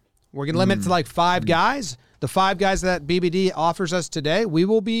 So we're going to limit it to like 5 guys. The 5 guys that BBD offers us today, we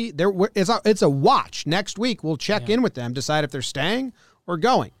will be there. It's a watch. Next week, we'll check in with them, decide if they're staying or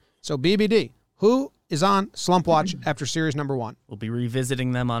going. So BBD, who is on Slump Watch after series number 1? We'll be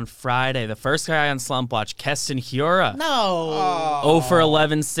revisiting them on Friday. The first guy on Slump Watch, Keston Hiura. No. 0 for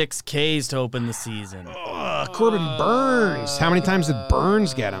 11, 6 Ks to open the season. Corbin Burns. How many times did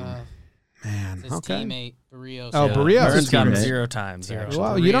Burns get him? Man, His okay. teammate, Barrios. Oh, Barrios. Burns got him teammate. 0 times. Zero. actually.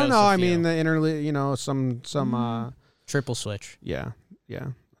 Well, you don't know. I Barrios, mean, the interleague, some Triple switch. yeah.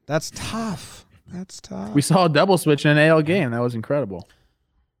 That's tough. We saw a double switch in an AL game. That was incredible.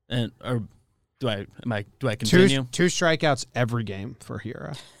 And do I Two continue? strikeouts every game for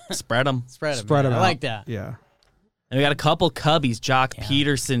Hiura. Spread them. Spread Spread him him I out. like that. Yeah. And we got a couple Cubbies. Jock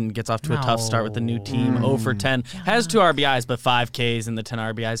Peterson gets off to a tough start with the new team. 0 for 10. Has 2 RBIs, but 5 Ks in the 10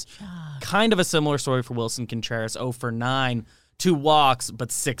 RBIs. Kind of a similar story for Wilson Contreras. 0 for 9. 2 walks,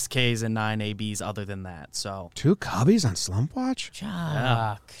 but 6 Ks and 9 ABs other than that. So 2 Cubbies on Slump Watch?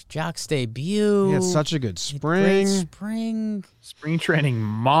 Jock's debut. He had such a good Great spring. spring. Spring training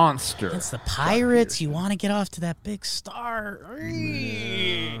monster. Against the Pirates, you want to get off to that big start.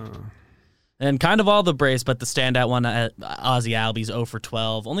 And kind of all the Braves, but the standout one, Ozzy Albies 0 for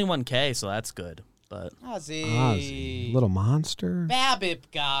 12. Only 1 K, so that's good. But Ozzy. Little monster.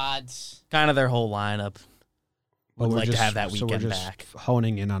 BABIP gods. kind of their whole lineup. But Would we're like to have that so weekend we're just back.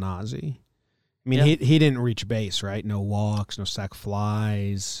 honing in on Ozzy. I mean, Yeah. he didn't reach base, right? No walks, no sac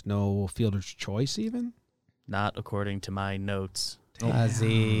flies, no fielder's choice even? Not according to my notes.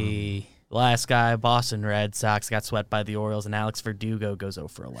 Ozzy. The last guy, Boston Red Sox, got swept by the Orioles, and Alex Verdugo goes 0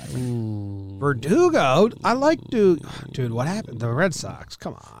 for 11. Verdugo? I like Dude, what happened? The Red Sox,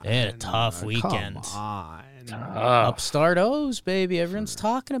 come on. They had a tough weekend. Come on. Upstart O's, baby. Everyone's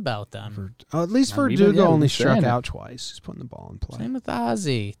talking about them. At least we've Verdugo been only struck saying it. out twice. He's putting the ball in play. Same with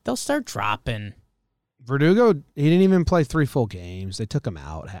Ozzy. They'll start dropping. Verdugo, he didn't even play 3 full games. They took him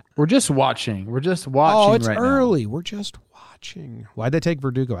out. We're just watching. Oh, it's right early. now. We're just watching. Why'd they take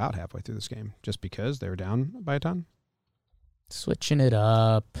Verdugo out halfway through this game? Just because they were down by a ton? Switching it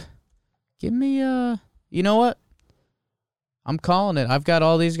up. Give me you know what? I'm calling it. I've got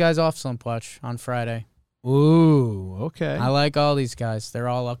all these guys off Slump Watch on Friday. Ooh, okay. I like all these guys. They're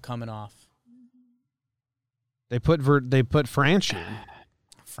all up coming off. They put Franchi in.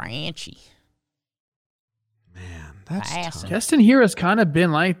 Franchi. Man, that's Pass. tough. Keston here has kind of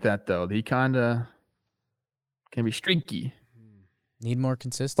been like that, though. He kind of can be streaky. Need more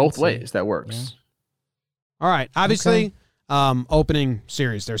consistency. Both ways, that works. All right. Obviously, opening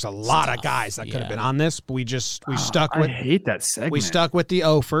series. There's a lot of guys that could have been on this, but we stuck with. I hate that segment. We stuck with the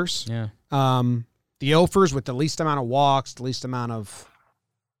Ofers. Yeah. The Ofers with the least amount of walks, the least amount of.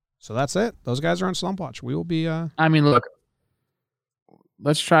 So that's it. Those guys are on Slump Watch. We will be. I mean, look.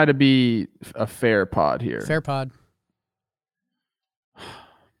 Let's try to be a fair pod here. Fair pod.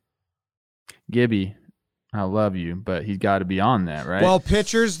 Gibby, I love you, but he's got to be on that, right? Well,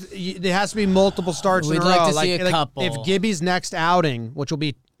 pitchers, there has to be multiple starts in We'd a like row. to see a couple. If Gibby's next outing, which will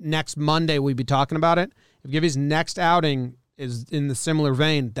be next Monday, we'll be talking about it. If Gibby's next outing is in the similar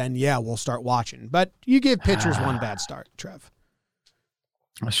vein, then yeah, we'll start watching. But you give pitchers one bad start, Trev.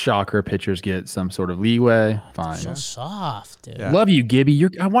 A shocker, pitchers get some sort of leeway. Fine. So soft, dude. Yeah. Love you, Gibby.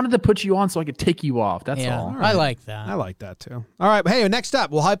 I wanted to put you on so I could take you off. That's Yeah, all. I like that. I like that too. All right, hey, next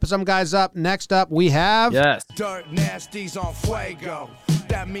up, we'll hype some guys up. Next up, we have Yes. Dirt Nasty's on fuego.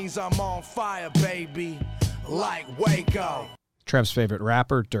 That means I'm on fire, baby. Like Waco. Trev's favorite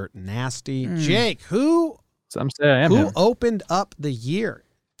rapper, Dirt Nasty. Jake, who Some say I am him. opened up the year?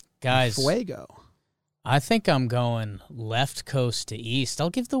 Guys, Fuego. I think I'm going left coast to east. I'll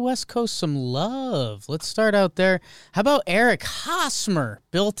give the west coast some love. Let's start out there. How about Eric Hosmer?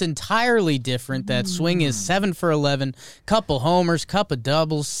 Built entirely different. That swing is 7 for 11. Couple homers, couple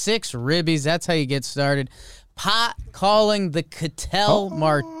doubles, 6 ribbies. That's how you get started. Pot calling the Ketel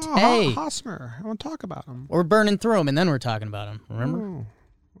Marte. Hosmer. I want to talk about him. We're burning through him, and then we're talking about him. Remember?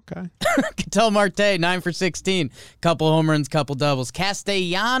 Okay. Ketel Marte, 9 for 16. Couple home runs, couple doubles.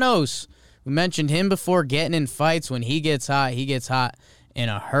 Castellanos. We mentioned him before, getting in fights. When he gets hot in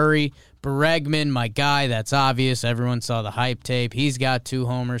a hurry. Bregman, my guy, that's obvious. Everyone saw the hype tape. He's got 2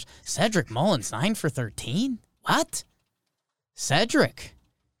 homers. Cedric Mullins, 9 for 13? What? Cedric,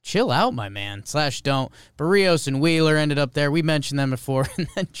 chill out, my man. / don't. Barrios and Wheeler ended up there. We mentioned them before. And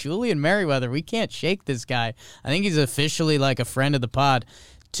then Julian Merriweather, we can't shake this guy. I think he's officially like a friend of the pod.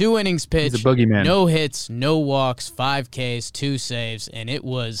 2 innings pitched. He's a boogeyman. No hits, no walks, 5 Ks, 2 saves, and it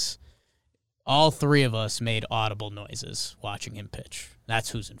was... all 3 of us made audible noises watching him pitch. That's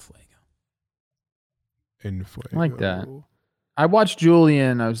who's in Fuego. I like that. I watched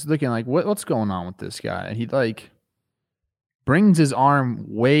Julian. I was looking like, what's going on with this guy? And he brings his arm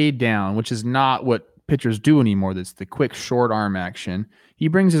way down, which is not what pitchers do anymore. That's the quick short arm action. He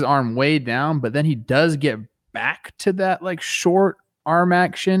brings his arm way down, but then he does get back to that short arm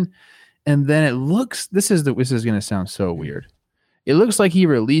action. And then it looks, this is going to sound so weird. It looks like he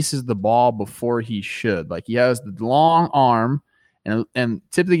releases the ball before he should. Like he has the long arm, and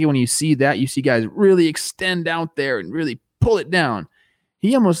typically when you see that, you see guys really extend out there and really pull it down.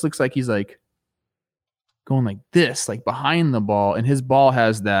 He almost looks like he's going like this, like behind the ball, and his ball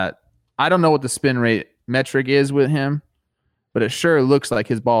has that. I don't know what the spin rate metric is with him, but it sure looks like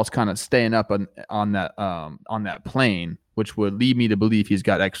his ball is kind of staying up on that plane, which would lead me to believe he's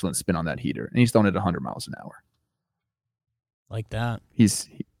got excellent spin on that heater, and he's throwing it 100 miles an hour. Like that. He's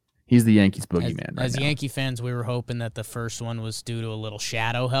the Yankees boogeyman right as now. Yankee fans, we were hoping that the first one was due to a little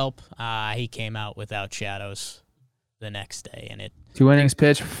shadow help. He came out without shadows the next day, and it 2 innings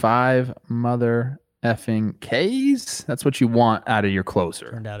pitched, 5 mother effing Ks. That's what you want out of your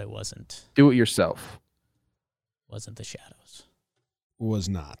closer. turned out it wasn't Do it yourself. the shadows. Was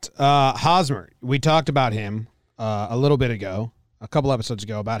not. Hosmer, we talked about him a little bit ago, a couple episodes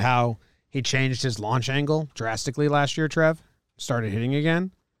ago, about how he changed his launch angle drastically last year, Trev. Started hitting again.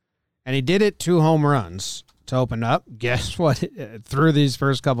 And he did it 2 home runs to open up. Guess what? Through these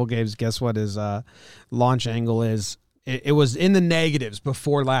first couple games, guess what his launch angle is? It was in the negatives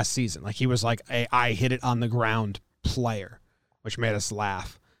before last season. Like he was like a I hit it on the ground player, which made us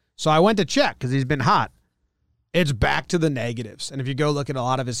laugh. So I went to check because he's been hot. it's back to the negatives. And if you go look at a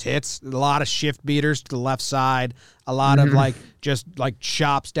lot of his hits, a lot of shift beaters to the left side, a lot of just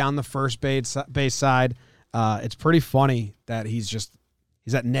chops down the first base side. It's pretty funny that he's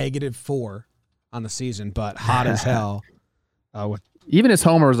at -4 on the season, but hot as hell. Even his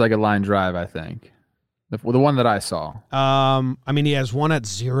homer was like a line drive, I think. The one that I saw. I mean, he has one at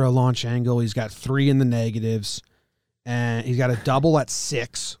 0 launch angle. He's got 3 in the negatives, and he's got a double at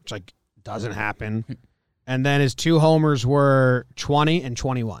 6, which doesn't happen. And then his 2 homers were 20 and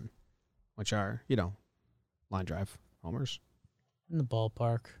 21, which are, line drive homers. In the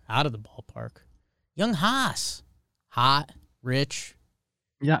ballpark. Out of the ballpark. Young Haas. Hot. Rich.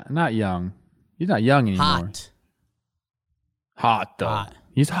 Yeah, not young. He's not young anymore. Hot, though. Hot.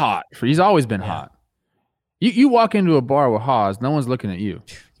 He's hot. He's always been hot. You walk into a bar with Haas, no one's looking at you.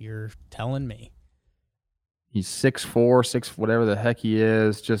 You're telling me. He's 6'4", 6 whatever the heck he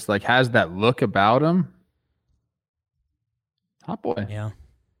is. Just has that look about him. Hot boy. Yeah.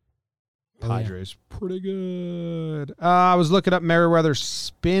 Padres pretty good. I was looking up Merriweather's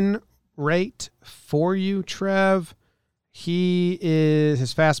spin rate for you, Trev.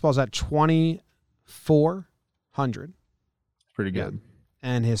 His fastball's at 2,400. Pretty good.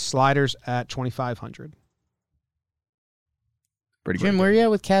 And his slider's at 2,500. Pretty good. Jim, where are you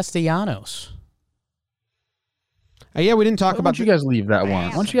at with Castellanos? Yeah, we didn't talk Why about don't you guys leave that one?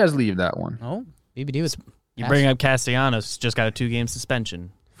 Why don't you guys leave that one? Oh, BBD was. You bring up Castellanos, just got a 2-game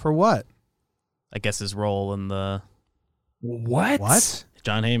suspension. For what? I guess his role in the What?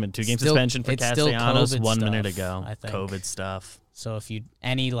 John Heyman 2-game Still- suspension for it's still Castellanos COVID 1 minute stuff, ago. I think. COVID stuff. So if you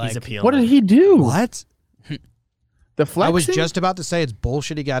He's appealing. What did he do? What? The flexing? I was just about to say it's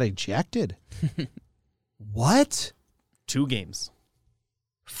bullshit he got ejected. What? 2 games.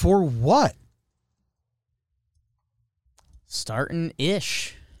 For what? starting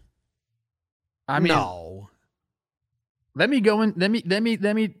ish. I mean, no. Let me go in. Let me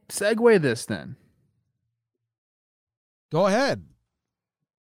segue this then. Go ahead.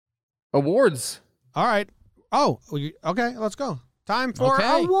 Awards. All right. Oh, okay. Let's go. Time for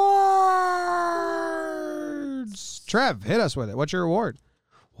Okay. awards. Trev, hit us with it. What's your award?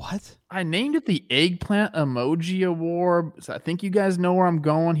 What? I named it the Eggplant Emoji Award. So I think you guys know where I'm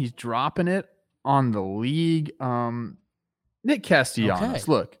going. He's dropping it on the league. Nick Castellanos.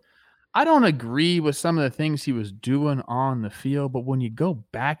 Okay. Look, I don't agree with some of the things he was doing on the field, but when you go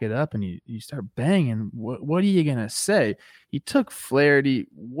back it up and you start banging, what are you going to say? He took Flaherty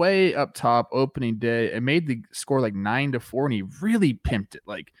way up top opening day and made the score like 9-4, and he really pimped it.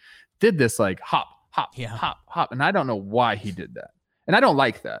 Like, did this like hop, hop, Yeah. hop, hop. And I don't know why he did that. And I don't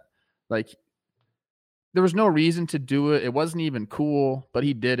like that. Like, there was no reason to do it. It wasn't even cool, but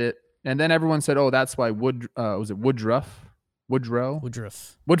he did it. And then everyone said, oh, that's why was it Woodruff? Woodford.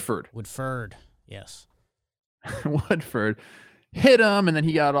 Yes. Woodford hit him, and then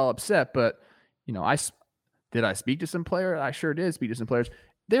he got all upset. But, you know, I speak to some player? I sure did speak to some players.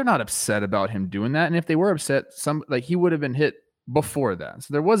 They're not upset about him doing that. And if they were upset, he would have been hit before that.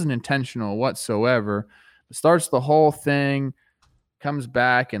 So there wasn't intentional whatsoever. Starts the whole thing, comes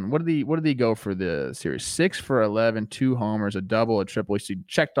back, and what did he go for the series? 6 for 11, 2 homers, a double, a triple. He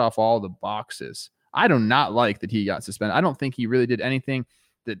checked off all the boxes. I do not like that he got suspended. I don't think he really did anything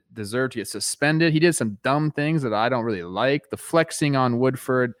that deserved to get suspended. He did some dumb things that I don't really like. The flexing on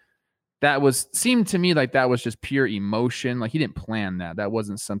Woodford, seemed to me like that was just pure emotion. Like, he didn't plan that. That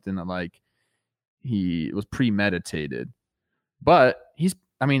wasn't something that like he was premeditated. But he's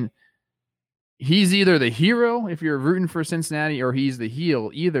either the hero if you're rooting for Cincinnati, or he's the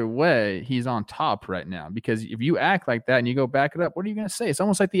heel. Either way, he's on top right now, because if you act like that and you go back it up, what are you going to say? It's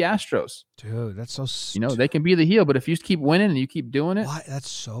almost like the Astros. Dude, that's so stupid. You know, they can be the heel, but if you keep winning and you keep doing it, Why?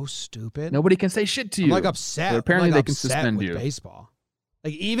 That's so stupid. nobody can say shit to you. I'm like upset. But apparently I'm like they can upset suspend with you. baseball.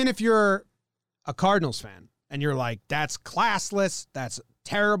 Like, even if you're a Cardinals fan and you're like, that's classless, that's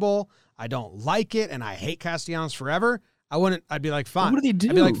terrible, I don't like it, and I hate Castellanos forever, I'd be like, fine. What did he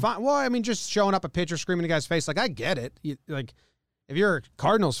do? I'd be like, fine. Well, I mean, just showing up a pitcher screaming in the guy's face, like, I get it. Like, if you're a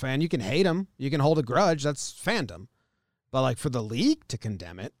Cardinals fan, you can hate him. You can hold a grudge. That's fandom. But, like, for the league to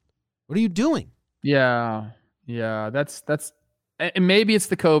condemn it, what are you doing? Yeah, that's and maybe it's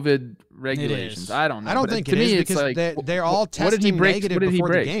the COVID regulations. is. I don't know. I don't But think to it is, me, it's because like, they're all what did he testing break? negative What did he before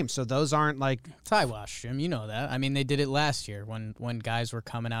the break? game. So those aren't like, Tie wash, Jim. You know that. I mean, they did it last year when guys were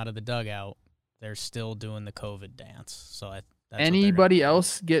coming out of the dugout. They're still doing the COVID dance. So that's what they're Anybody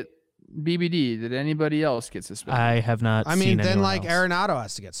else get BBD? Did anybody else get suspended? I have not I mean, seen then anyone like else. Arenado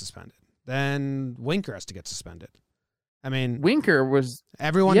has to get suspended. Then Winker has to get suspended. I mean, Winker was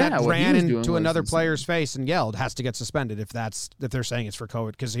everyone yeah, that what he ran was doing into was another insane. player's face and yelled has to get suspended if they're saying it's for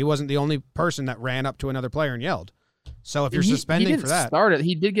COVID, because he wasn't the only person that ran up to another player and yelled. So if you're suspending he didn't for that, start it.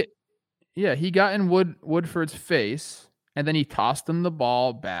 He did get he got in Woodford's face, and then he tossed him the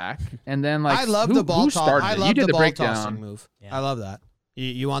ball back, and then like I love the ball who toss. started I it? love You did the the ball breakdown. tossing move. Yeah. I love that.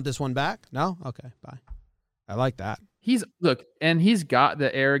 You want this one back? No? Okay, bye. I like that. He's got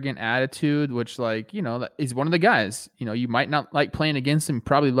the arrogant attitude, which like, you know, he's one of the guys, you know, you might not like playing against him,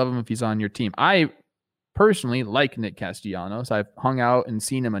 probably love him if he's on your team. I personally like Nick Castellanos. I've hung out and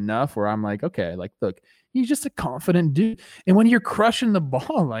seen him enough where I'm like, okay, like, look, he's just a confident dude. And when you're crushing the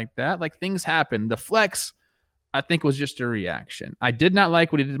ball like that, like things happen. The flex, I think, was just a reaction. I did not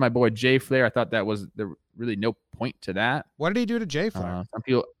like what he did to my boy Jay Flair. I thought that was really no point to that. What did he do to Jay Flair? Some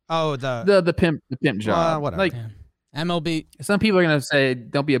people, the the pimp job. whatever. Like, Yeah. MLB. some people are gonna say,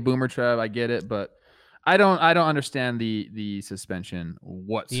 "Don't be a boomer, Trev." I get it, but I don't understand the suspension The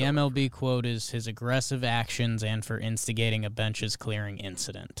whatsoever. MLB quote is his aggressive actions and for instigating a benches clearing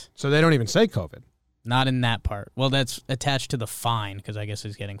incident. So they don't even say COVID. Not in that part. Well, that's attached to the fine because I guess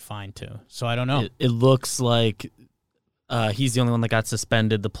he's getting fined too. So I don't know. It looks like he's the only one that got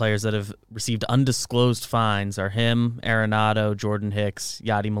suspended. The players that have received undisclosed fines are him, Arenado, Jordan Hicks,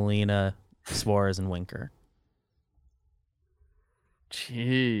 Yadi Molina, Suarez, and Winker.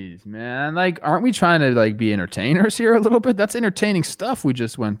 Jeez, man. Like, aren't we trying to like be entertainers here a little bit? That's entertaining stuff we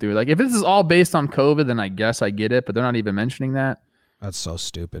just went through. Like, if this is all based on COVID, then I guess I get it, but they're not even mentioning that. That's so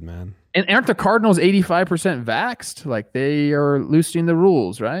stupid, man. And aren't the Cardinals 85% vaxxed? Like, they are loosening the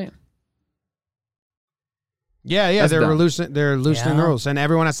rules, right? Yeah, That's they're dumb. loosening the Yeah. rules, and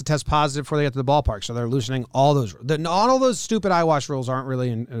everyone has to test positive before they get to the ballpark. So they're loosening all those. All those stupid eyewash rules aren't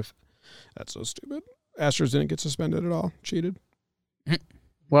really. That's so stupid. Astros didn't get suspended at all. Cheated.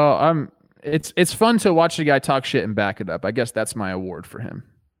 Well, it's fun to watch the guy talk shit and back it up. I guess that's my award for him.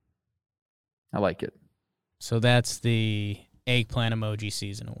 I like it. So that's the eggplant emoji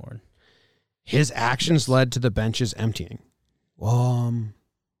season award. His actions led to the benches emptying.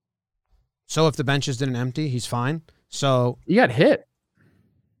 So if the benches didn't empty, he's fine. So You got hit.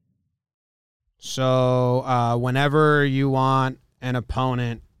 whenever you want an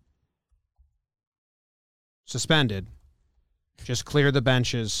opponent suspended, just clear the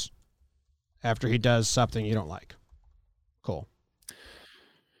benches after he does something you don't like. Cool.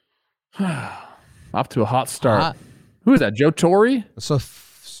 Off to a hot start. Hot. Who is that? Joe Torre? That's so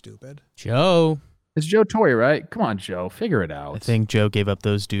stupid. Joe. It's Joe Torre, right? Come on, Joe. Figure it out. I think Joe gave up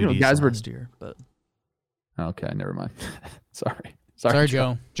those duties guys were- last year, but Okay, never mind. Sorry. Sorry,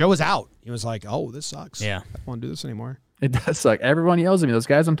 Joe. Joe was out. He was like, "Oh, this sucks. Yeah. I don't want to do this anymore." It does suck. Everyone yells at me. Those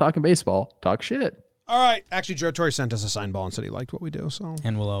guys I'm talking baseball talk shit. All right. Actually, Joe Torre sent us a signed ball and said he liked what we do. So,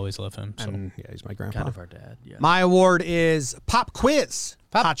 And we'll always love him. So. and yeah, he's my grandpa. kind of our dad. Yeah. My award is Pop Quiz.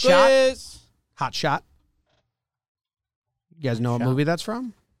 Hot shot. Hot shot. You guys know what Shot. movie that's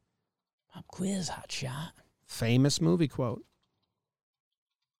from? Pop quiz, hot shot. Famous movie quote.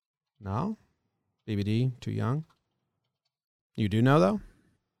 No? BBD, too young? You do know, though?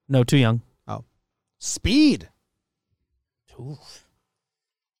 No, too young. Speed. Oof.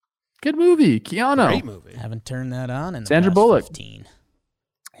 Good movie. Keanu. Great movie. Haven't turned that on in the Sandra past Bullock. 15.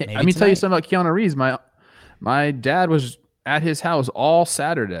 Hey, Maybe let me tell you tonight. something about Keanu Reeves. My dad was at his house all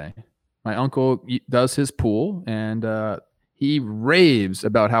Saturday. My uncle does his pool, and he raves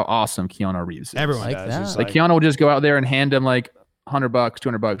about how awesome Keanu Reeves is. Everyone Like does. that. It's Like Keanu will just go out there and hand him like $100,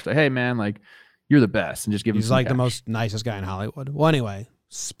 $200. Like, hey man, like you're the best, and just give him. he's some like the cash. most nicest guy in Hollywood. Well, anyway,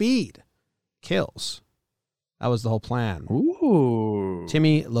 Speed kills. That was the whole plan. Ooh.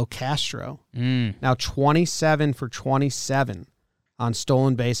 Timmy Locastro. Mm. Now 27 for 27 on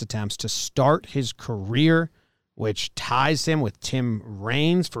stolen base attempts to start his career, which ties him with Tim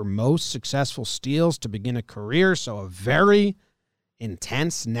Raines for most successful steals to begin a career. So a very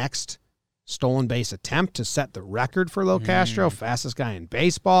intense next stolen base attempt to set the record for Locastro, fastest guy in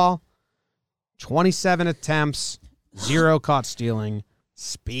baseball. 27 attempts, 0 caught stealing.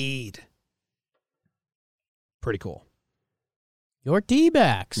 Speed. Pretty cool. Your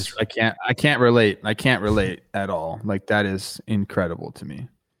D-backs. I can't relate. I can't relate at all. Like that is incredible to me.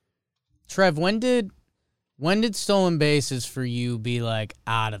 Trev, when did stolen bases for you be like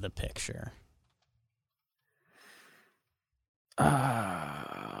out of the picture?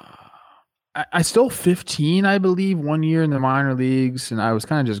 I stole 15, I believe, 1 year in the minor leagues, and I was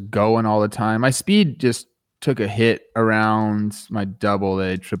kind of just going all the time. My speed just took a hit around my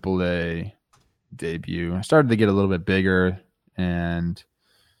AA, AAA debut. I started to get a little bit bigger and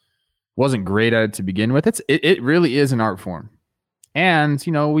wasn't great at it to begin with. It really is an art form. And,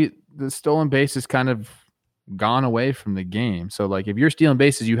 you know, the stolen base is kind of gone away from the game. So like if you're stealing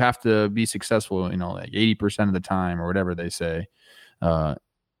bases, you have to be successful, like 80% of the time or whatever they say. And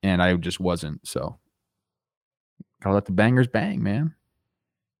I just wasn't. So gotta let the bangers bang, man.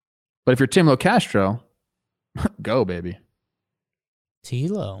 But if you're Tim Locastro, go, baby.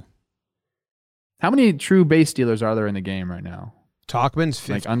 Tilo. How many true base stealers are there in the game right now?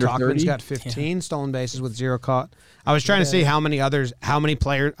 Talkman's under 30? got 15 stolen bases with 0 caught. I was trying to see how many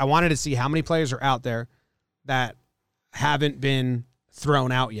players. I wanted to see how many players are out there that haven't been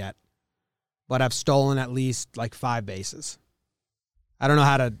thrown out yet, but have stolen at least like 5 bases. I don't know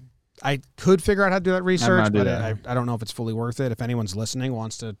how to. I could figure out how to do that research, but I don't know if it's fully worth it. If anyone's listening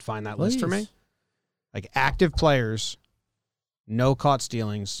wants to find that list for me, like active players, no caught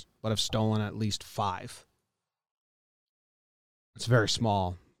stealings, but have stolen at least 5. It's very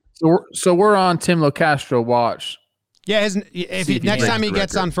small. So we're on Tim Locastro watch. Yeah, next time he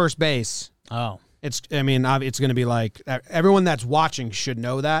gets on first base, it's going to be like everyone that's watching should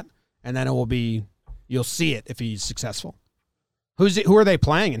know that, and then you'll see it if he's successful. Who are they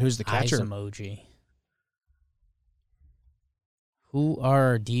playing, and who's the catcher? Eyes emoji. Who are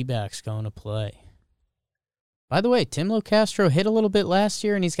our D-backs going to play? By the way, Tim Locastro hit a little bit last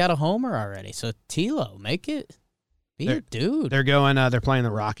year, and he's got a homer already. So Tilo, make it. Be your dude. They're going. They're playing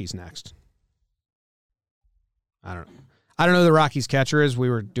the Rockies next. I don't know who the Rockies catcher is.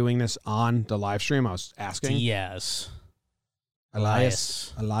 We were doing this on the live stream. I was asking. Diaz.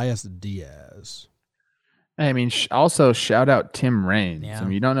 Elias Diaz. I mean, also shout out Tim Raines. Yeah. I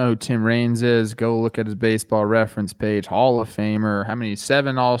mean, you don't know who Tim Raines is, go look at his baseball reference page. Hall of Famer. How many?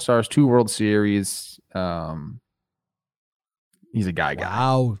 7 All-Stars, 2 World Series. He's a guy.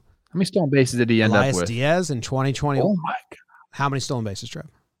 Wow. How many stolen bases did he end up with? Elias Diaz in 2020. Oh, my God. How many stolen bases, Trev?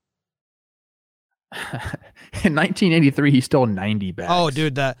 In 1983, he stole 90 bags. Oh,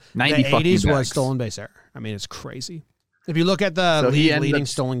 dude, the 80s was stolen base error. I mean, it's crazy. If you look at the leading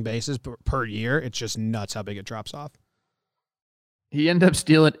stolen bases per year, it's just nuts how big it drops off. He ended up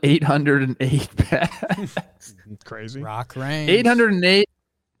stealing 808 bags. Crazy. Rock Rain. 808,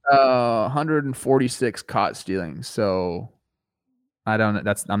 146 caught stealing. So I don't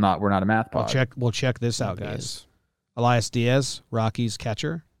know. We're not a math pod. We'll check this out, guys. Elias Diaz, Rockies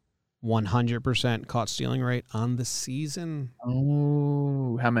catcher, 100% caught stealing rate on the season.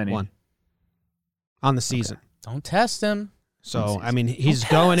 Oh, how many? 1. On the season. Okay. Don't test him. So, I mean, he's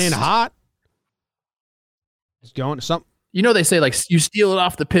going in hot. He's going to something. They say, like, you steal it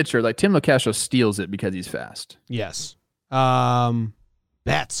off the pitcher. Like, Tim Locastro steals it because he's fast. Yes.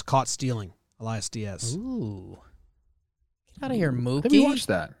 Betts caught stealing. Elias Diaz. Ooh. Get out of here, Mookie. Let me watch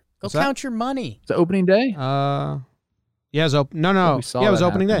that. Go count your money. Is it opening day? Yeah, it was No. Yeah, it was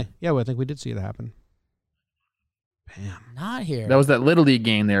opening day. Yeah, I think we did see that happen. Bam. Not here. That was that Little League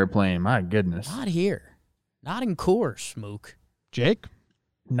game they were playing. My goodness. Not here. Not in Coors, Mook. Jake?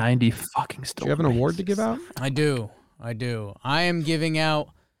 90 fucking stolen. Do you have an award to give out? I do. I am giving out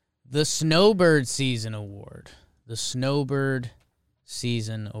the Snowbird Season Award. The Snowbird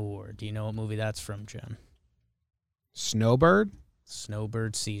Season Award. Do you know what movie that's from, Jim? Snowbird?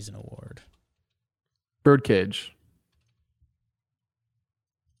 Snowbird Season Award. Birdcage.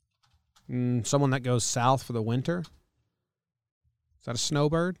 Someone that goes south for the winter? Is that a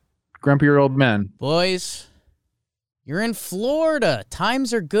snowbird? Grumpy old men. Boys, you're in Florida.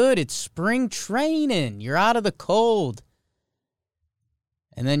 Times are good. It's spring training. You're out of the cold.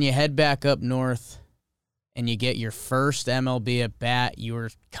 And then you head back up north and you get your first MLB at bat. You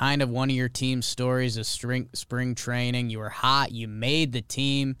were kind of one of your team's stories of spring training. You were hot. You made the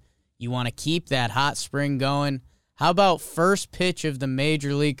team. You want to keep that hot spring going. How about first pitch of the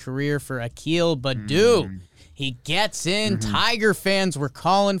major league career for Akil Baddoo? He gets in. Tiger fans were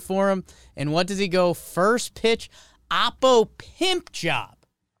calling for him. And what does he go? First pitch, Oppo pimp job.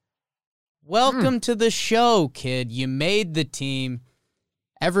 Welcome to the show, kid. You made the team.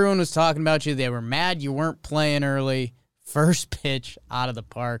 Everyone was talking about you. They were mad you weren't playing early. First pitch out of the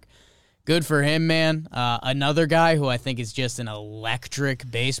park. Good for him, man. Another guy who I think is just an electric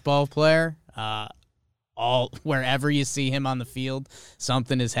baseball player. Wherever you see him on the field,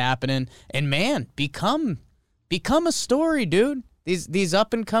 something is happening. And man, become a story, dude. These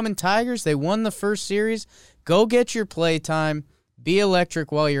up and coming Tigers, they won the first series. Go get your play time. Be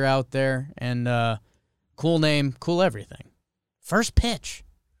electric while you're out there. And cool name, cool everything. First pitch,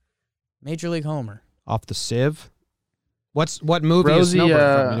 Major League homer. Off the sieve. What movie Rosie, is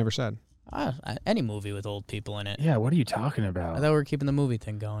Snowbird from? You never said. Any movie with old people in it. Yeah, what are you talking I about? thought we were keeping the movie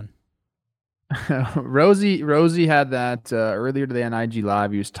thing going. Rosie had that earlier today on IG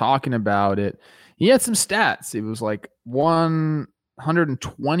Live. He was talking about it. He had some stats. It was like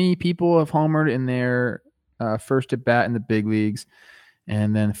 120 people have homered in their first at bat in the big leagues.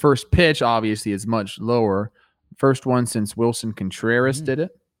 And then first pitch, obviously, is much lower. First one since Wilson Contreras did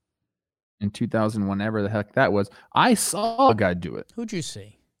it in 2000, whenever the heck that was. I saw a guy do it. Who'd you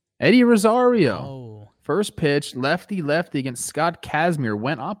see? Eddie Rosario. Oh, First pitch, lefty against Scott Kazmir,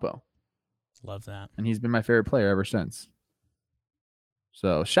 went oppo. love that. And he's been my favorite player ever since.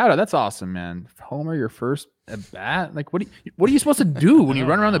 So shout out. That's awesome, man. Homer, your first at bat. Like, what are you supposed to do when you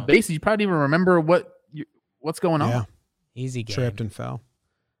run around the bases? You probably don't even remember what's going on. Yeah. Easy game. Tripped and fell.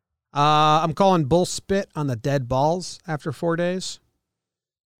 I'm calling bull spit on the dead balls after 4 days.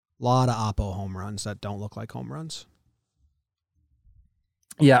 A lot of oppo home runs that don't look like home runs.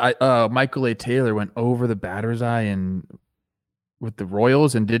 Yeah, Michael A. Taylor went over the batter's eye and with the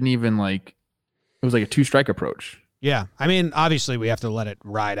Royals and didn't even it was like a 2-strike approach. Yeah. I mean, obviously we have to let it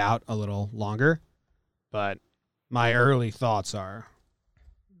ride out a little longer, but my early thoughts are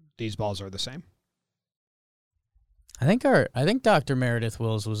these balls are the same. I think Dr. Meredith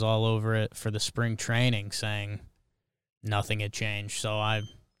Wills was all over it for the spring training, saying nothing had changed. So I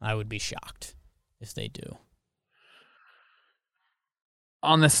would be shocked if they do.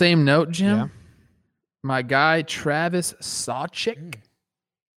 On the same note, Jim, my guy Travis Sawchik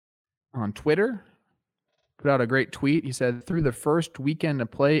on Twitter put out a great tweet. He said, through the first weekend of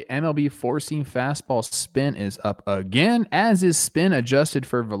play, MLB four-seam fastball spin is up again, as is spin adjusted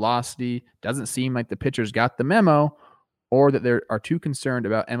for velocity. Doesn't seem like the pitchers got the memo or that they are too concerned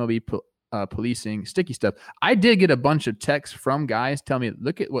about MLB policing sticky stuff. I did get a bunch of texts from guys telling me,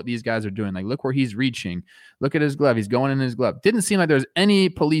 look at what these guys are doing. Like, look where he's reaching. Look at his glove. He's going in his glove. Didn't seem like there's any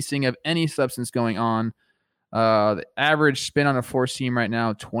policing of any substance going on. The average spin on a four-seam right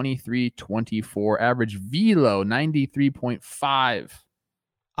now, 23.24. Average velo, 93.5.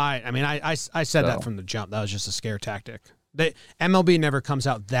 I said that from the jump. That was just a scare tactic. MLB never comes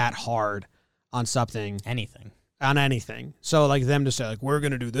out that hard on anything. On anything. So like them to say like, we're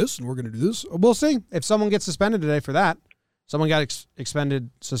going to do this and we're going to do this. We'll see if someone gets suspended today for that. Someone got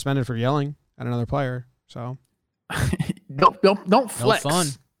suspended for yelling at another player. So don't flex. No fun.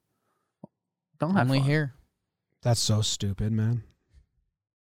 Don't have Only fun. here. That's so stupid, man.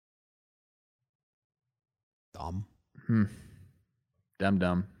 Dumb.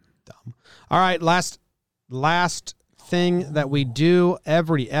 Dumb. All right, last thing that we do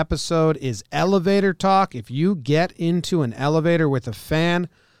every episode is elevator talk. If you get into an elevator with a fan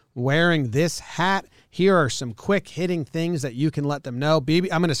wearing this hat, here are some quick hitting things that you can let them know.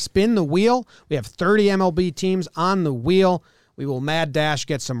 BB, I'm going to spin the wheel. We have 30 MLB teams on the wheel. We will mad dash,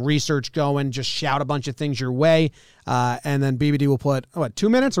 get some research going, just shout a bunch of things your way. And then BBD will put, 2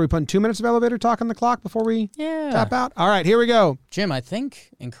 minutes? Are we putting 2 minutes of elevator talk on the clock before we tap out? All right, here we go. Jim, I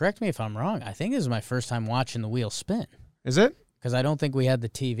think, and correct me if I'm wrong, I think this is my first time watching the wheel spin. Is it? Because I don't think we had the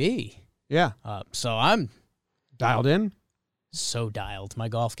TV. Yeah. So I'm dialed in. So dialed. My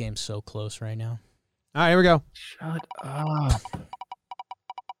golf game's so close right now. All right, here we go. Shut up.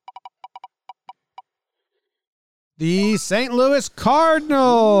 The St. Louis Cardinals.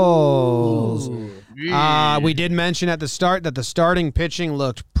 We did mention at the start that the starting pitching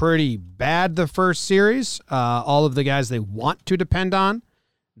looked pretty bad the first series. All of the guys they want to depend on,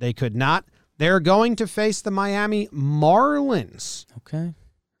 they could not. They're going to face the Miami Marlins. Okay.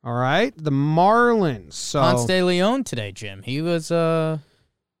 All right, the Marlins. So Ponce de Leon today, Jim. He was, tell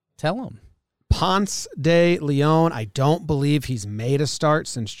him. Ponce de Leon, I don't believe he's made a start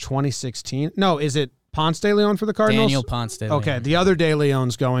since 2016. No, is it Ponce de Leon for the Cardinals? Daniel Ponce de Leon. Okay, the other de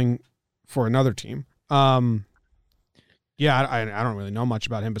Leon's going for another team. Yeah, I don't really know much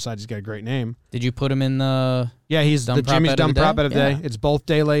about him besides he's got a great name. Did you put him in the Yeah, he's the Jimmy's dumb prop out of the day. Yeah. It's both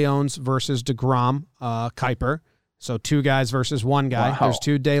De Leons versus DeGrom, Kuiper. So two guys versus one guy. Wow. There's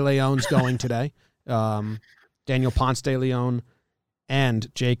two De Leons going today. Daniel Ponce de Leon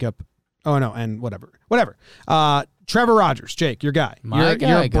and Jacob. Oh, no, and whatever. Trevor Rogers, Jake, your guy. My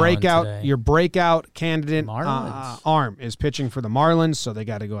guy going today. Your breakout candidate Marlins. arm is pitching for the Marlins, so they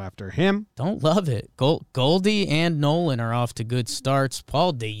got to go after him. Don't love it. Goldie and Nolan are off to good starts.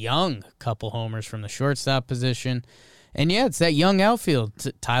 Paul DeJong, couple homers from the shortstop position. And, yeah, it's that young outfield.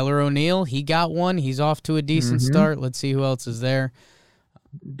 Tyler O'Neill, he got one. He's off to a decent start. Let's see who else is there.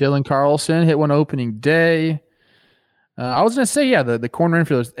 Dylan Carlson hit one opening day. I was going to say, yeah, the corner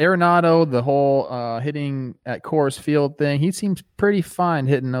infielders, Arenado, the whole hitting at Coors Field thing, he seems pretty fine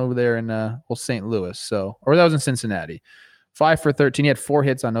hitting over there in St. Louis. Or that was in Cincinnati. 5 for 13. He had 4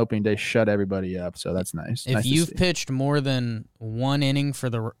 hits on opening day, shut everybody up. So that's nice. If you've pitched more than one inning for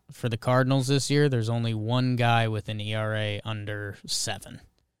the Cardinals this year, there's only one guy with an ERA under 7.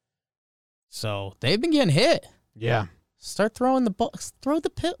 So they've been getting hit. Yeah. Start throwing the ball. Throw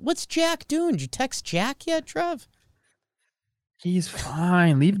the pit. What's Jack doing? Did you text Jack yet, Trev? He's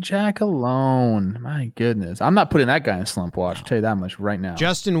fine. Leave Jack alone. My goodness. I'm not putting that guy in slump watch. I'll tell you that much right now.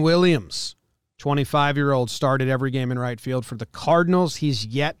 Justin Williams, 25-year-old, started every game in right field for the Cardinals. He's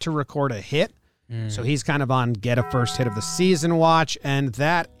yet to record a hit, so he's kind of on get a first hit of the season watch, and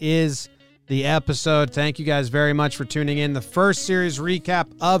that is the episode. Thank you guys very much for tuning in. The first series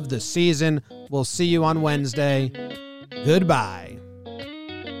recap of the season. We'll see you on Wednesday. Goodbye.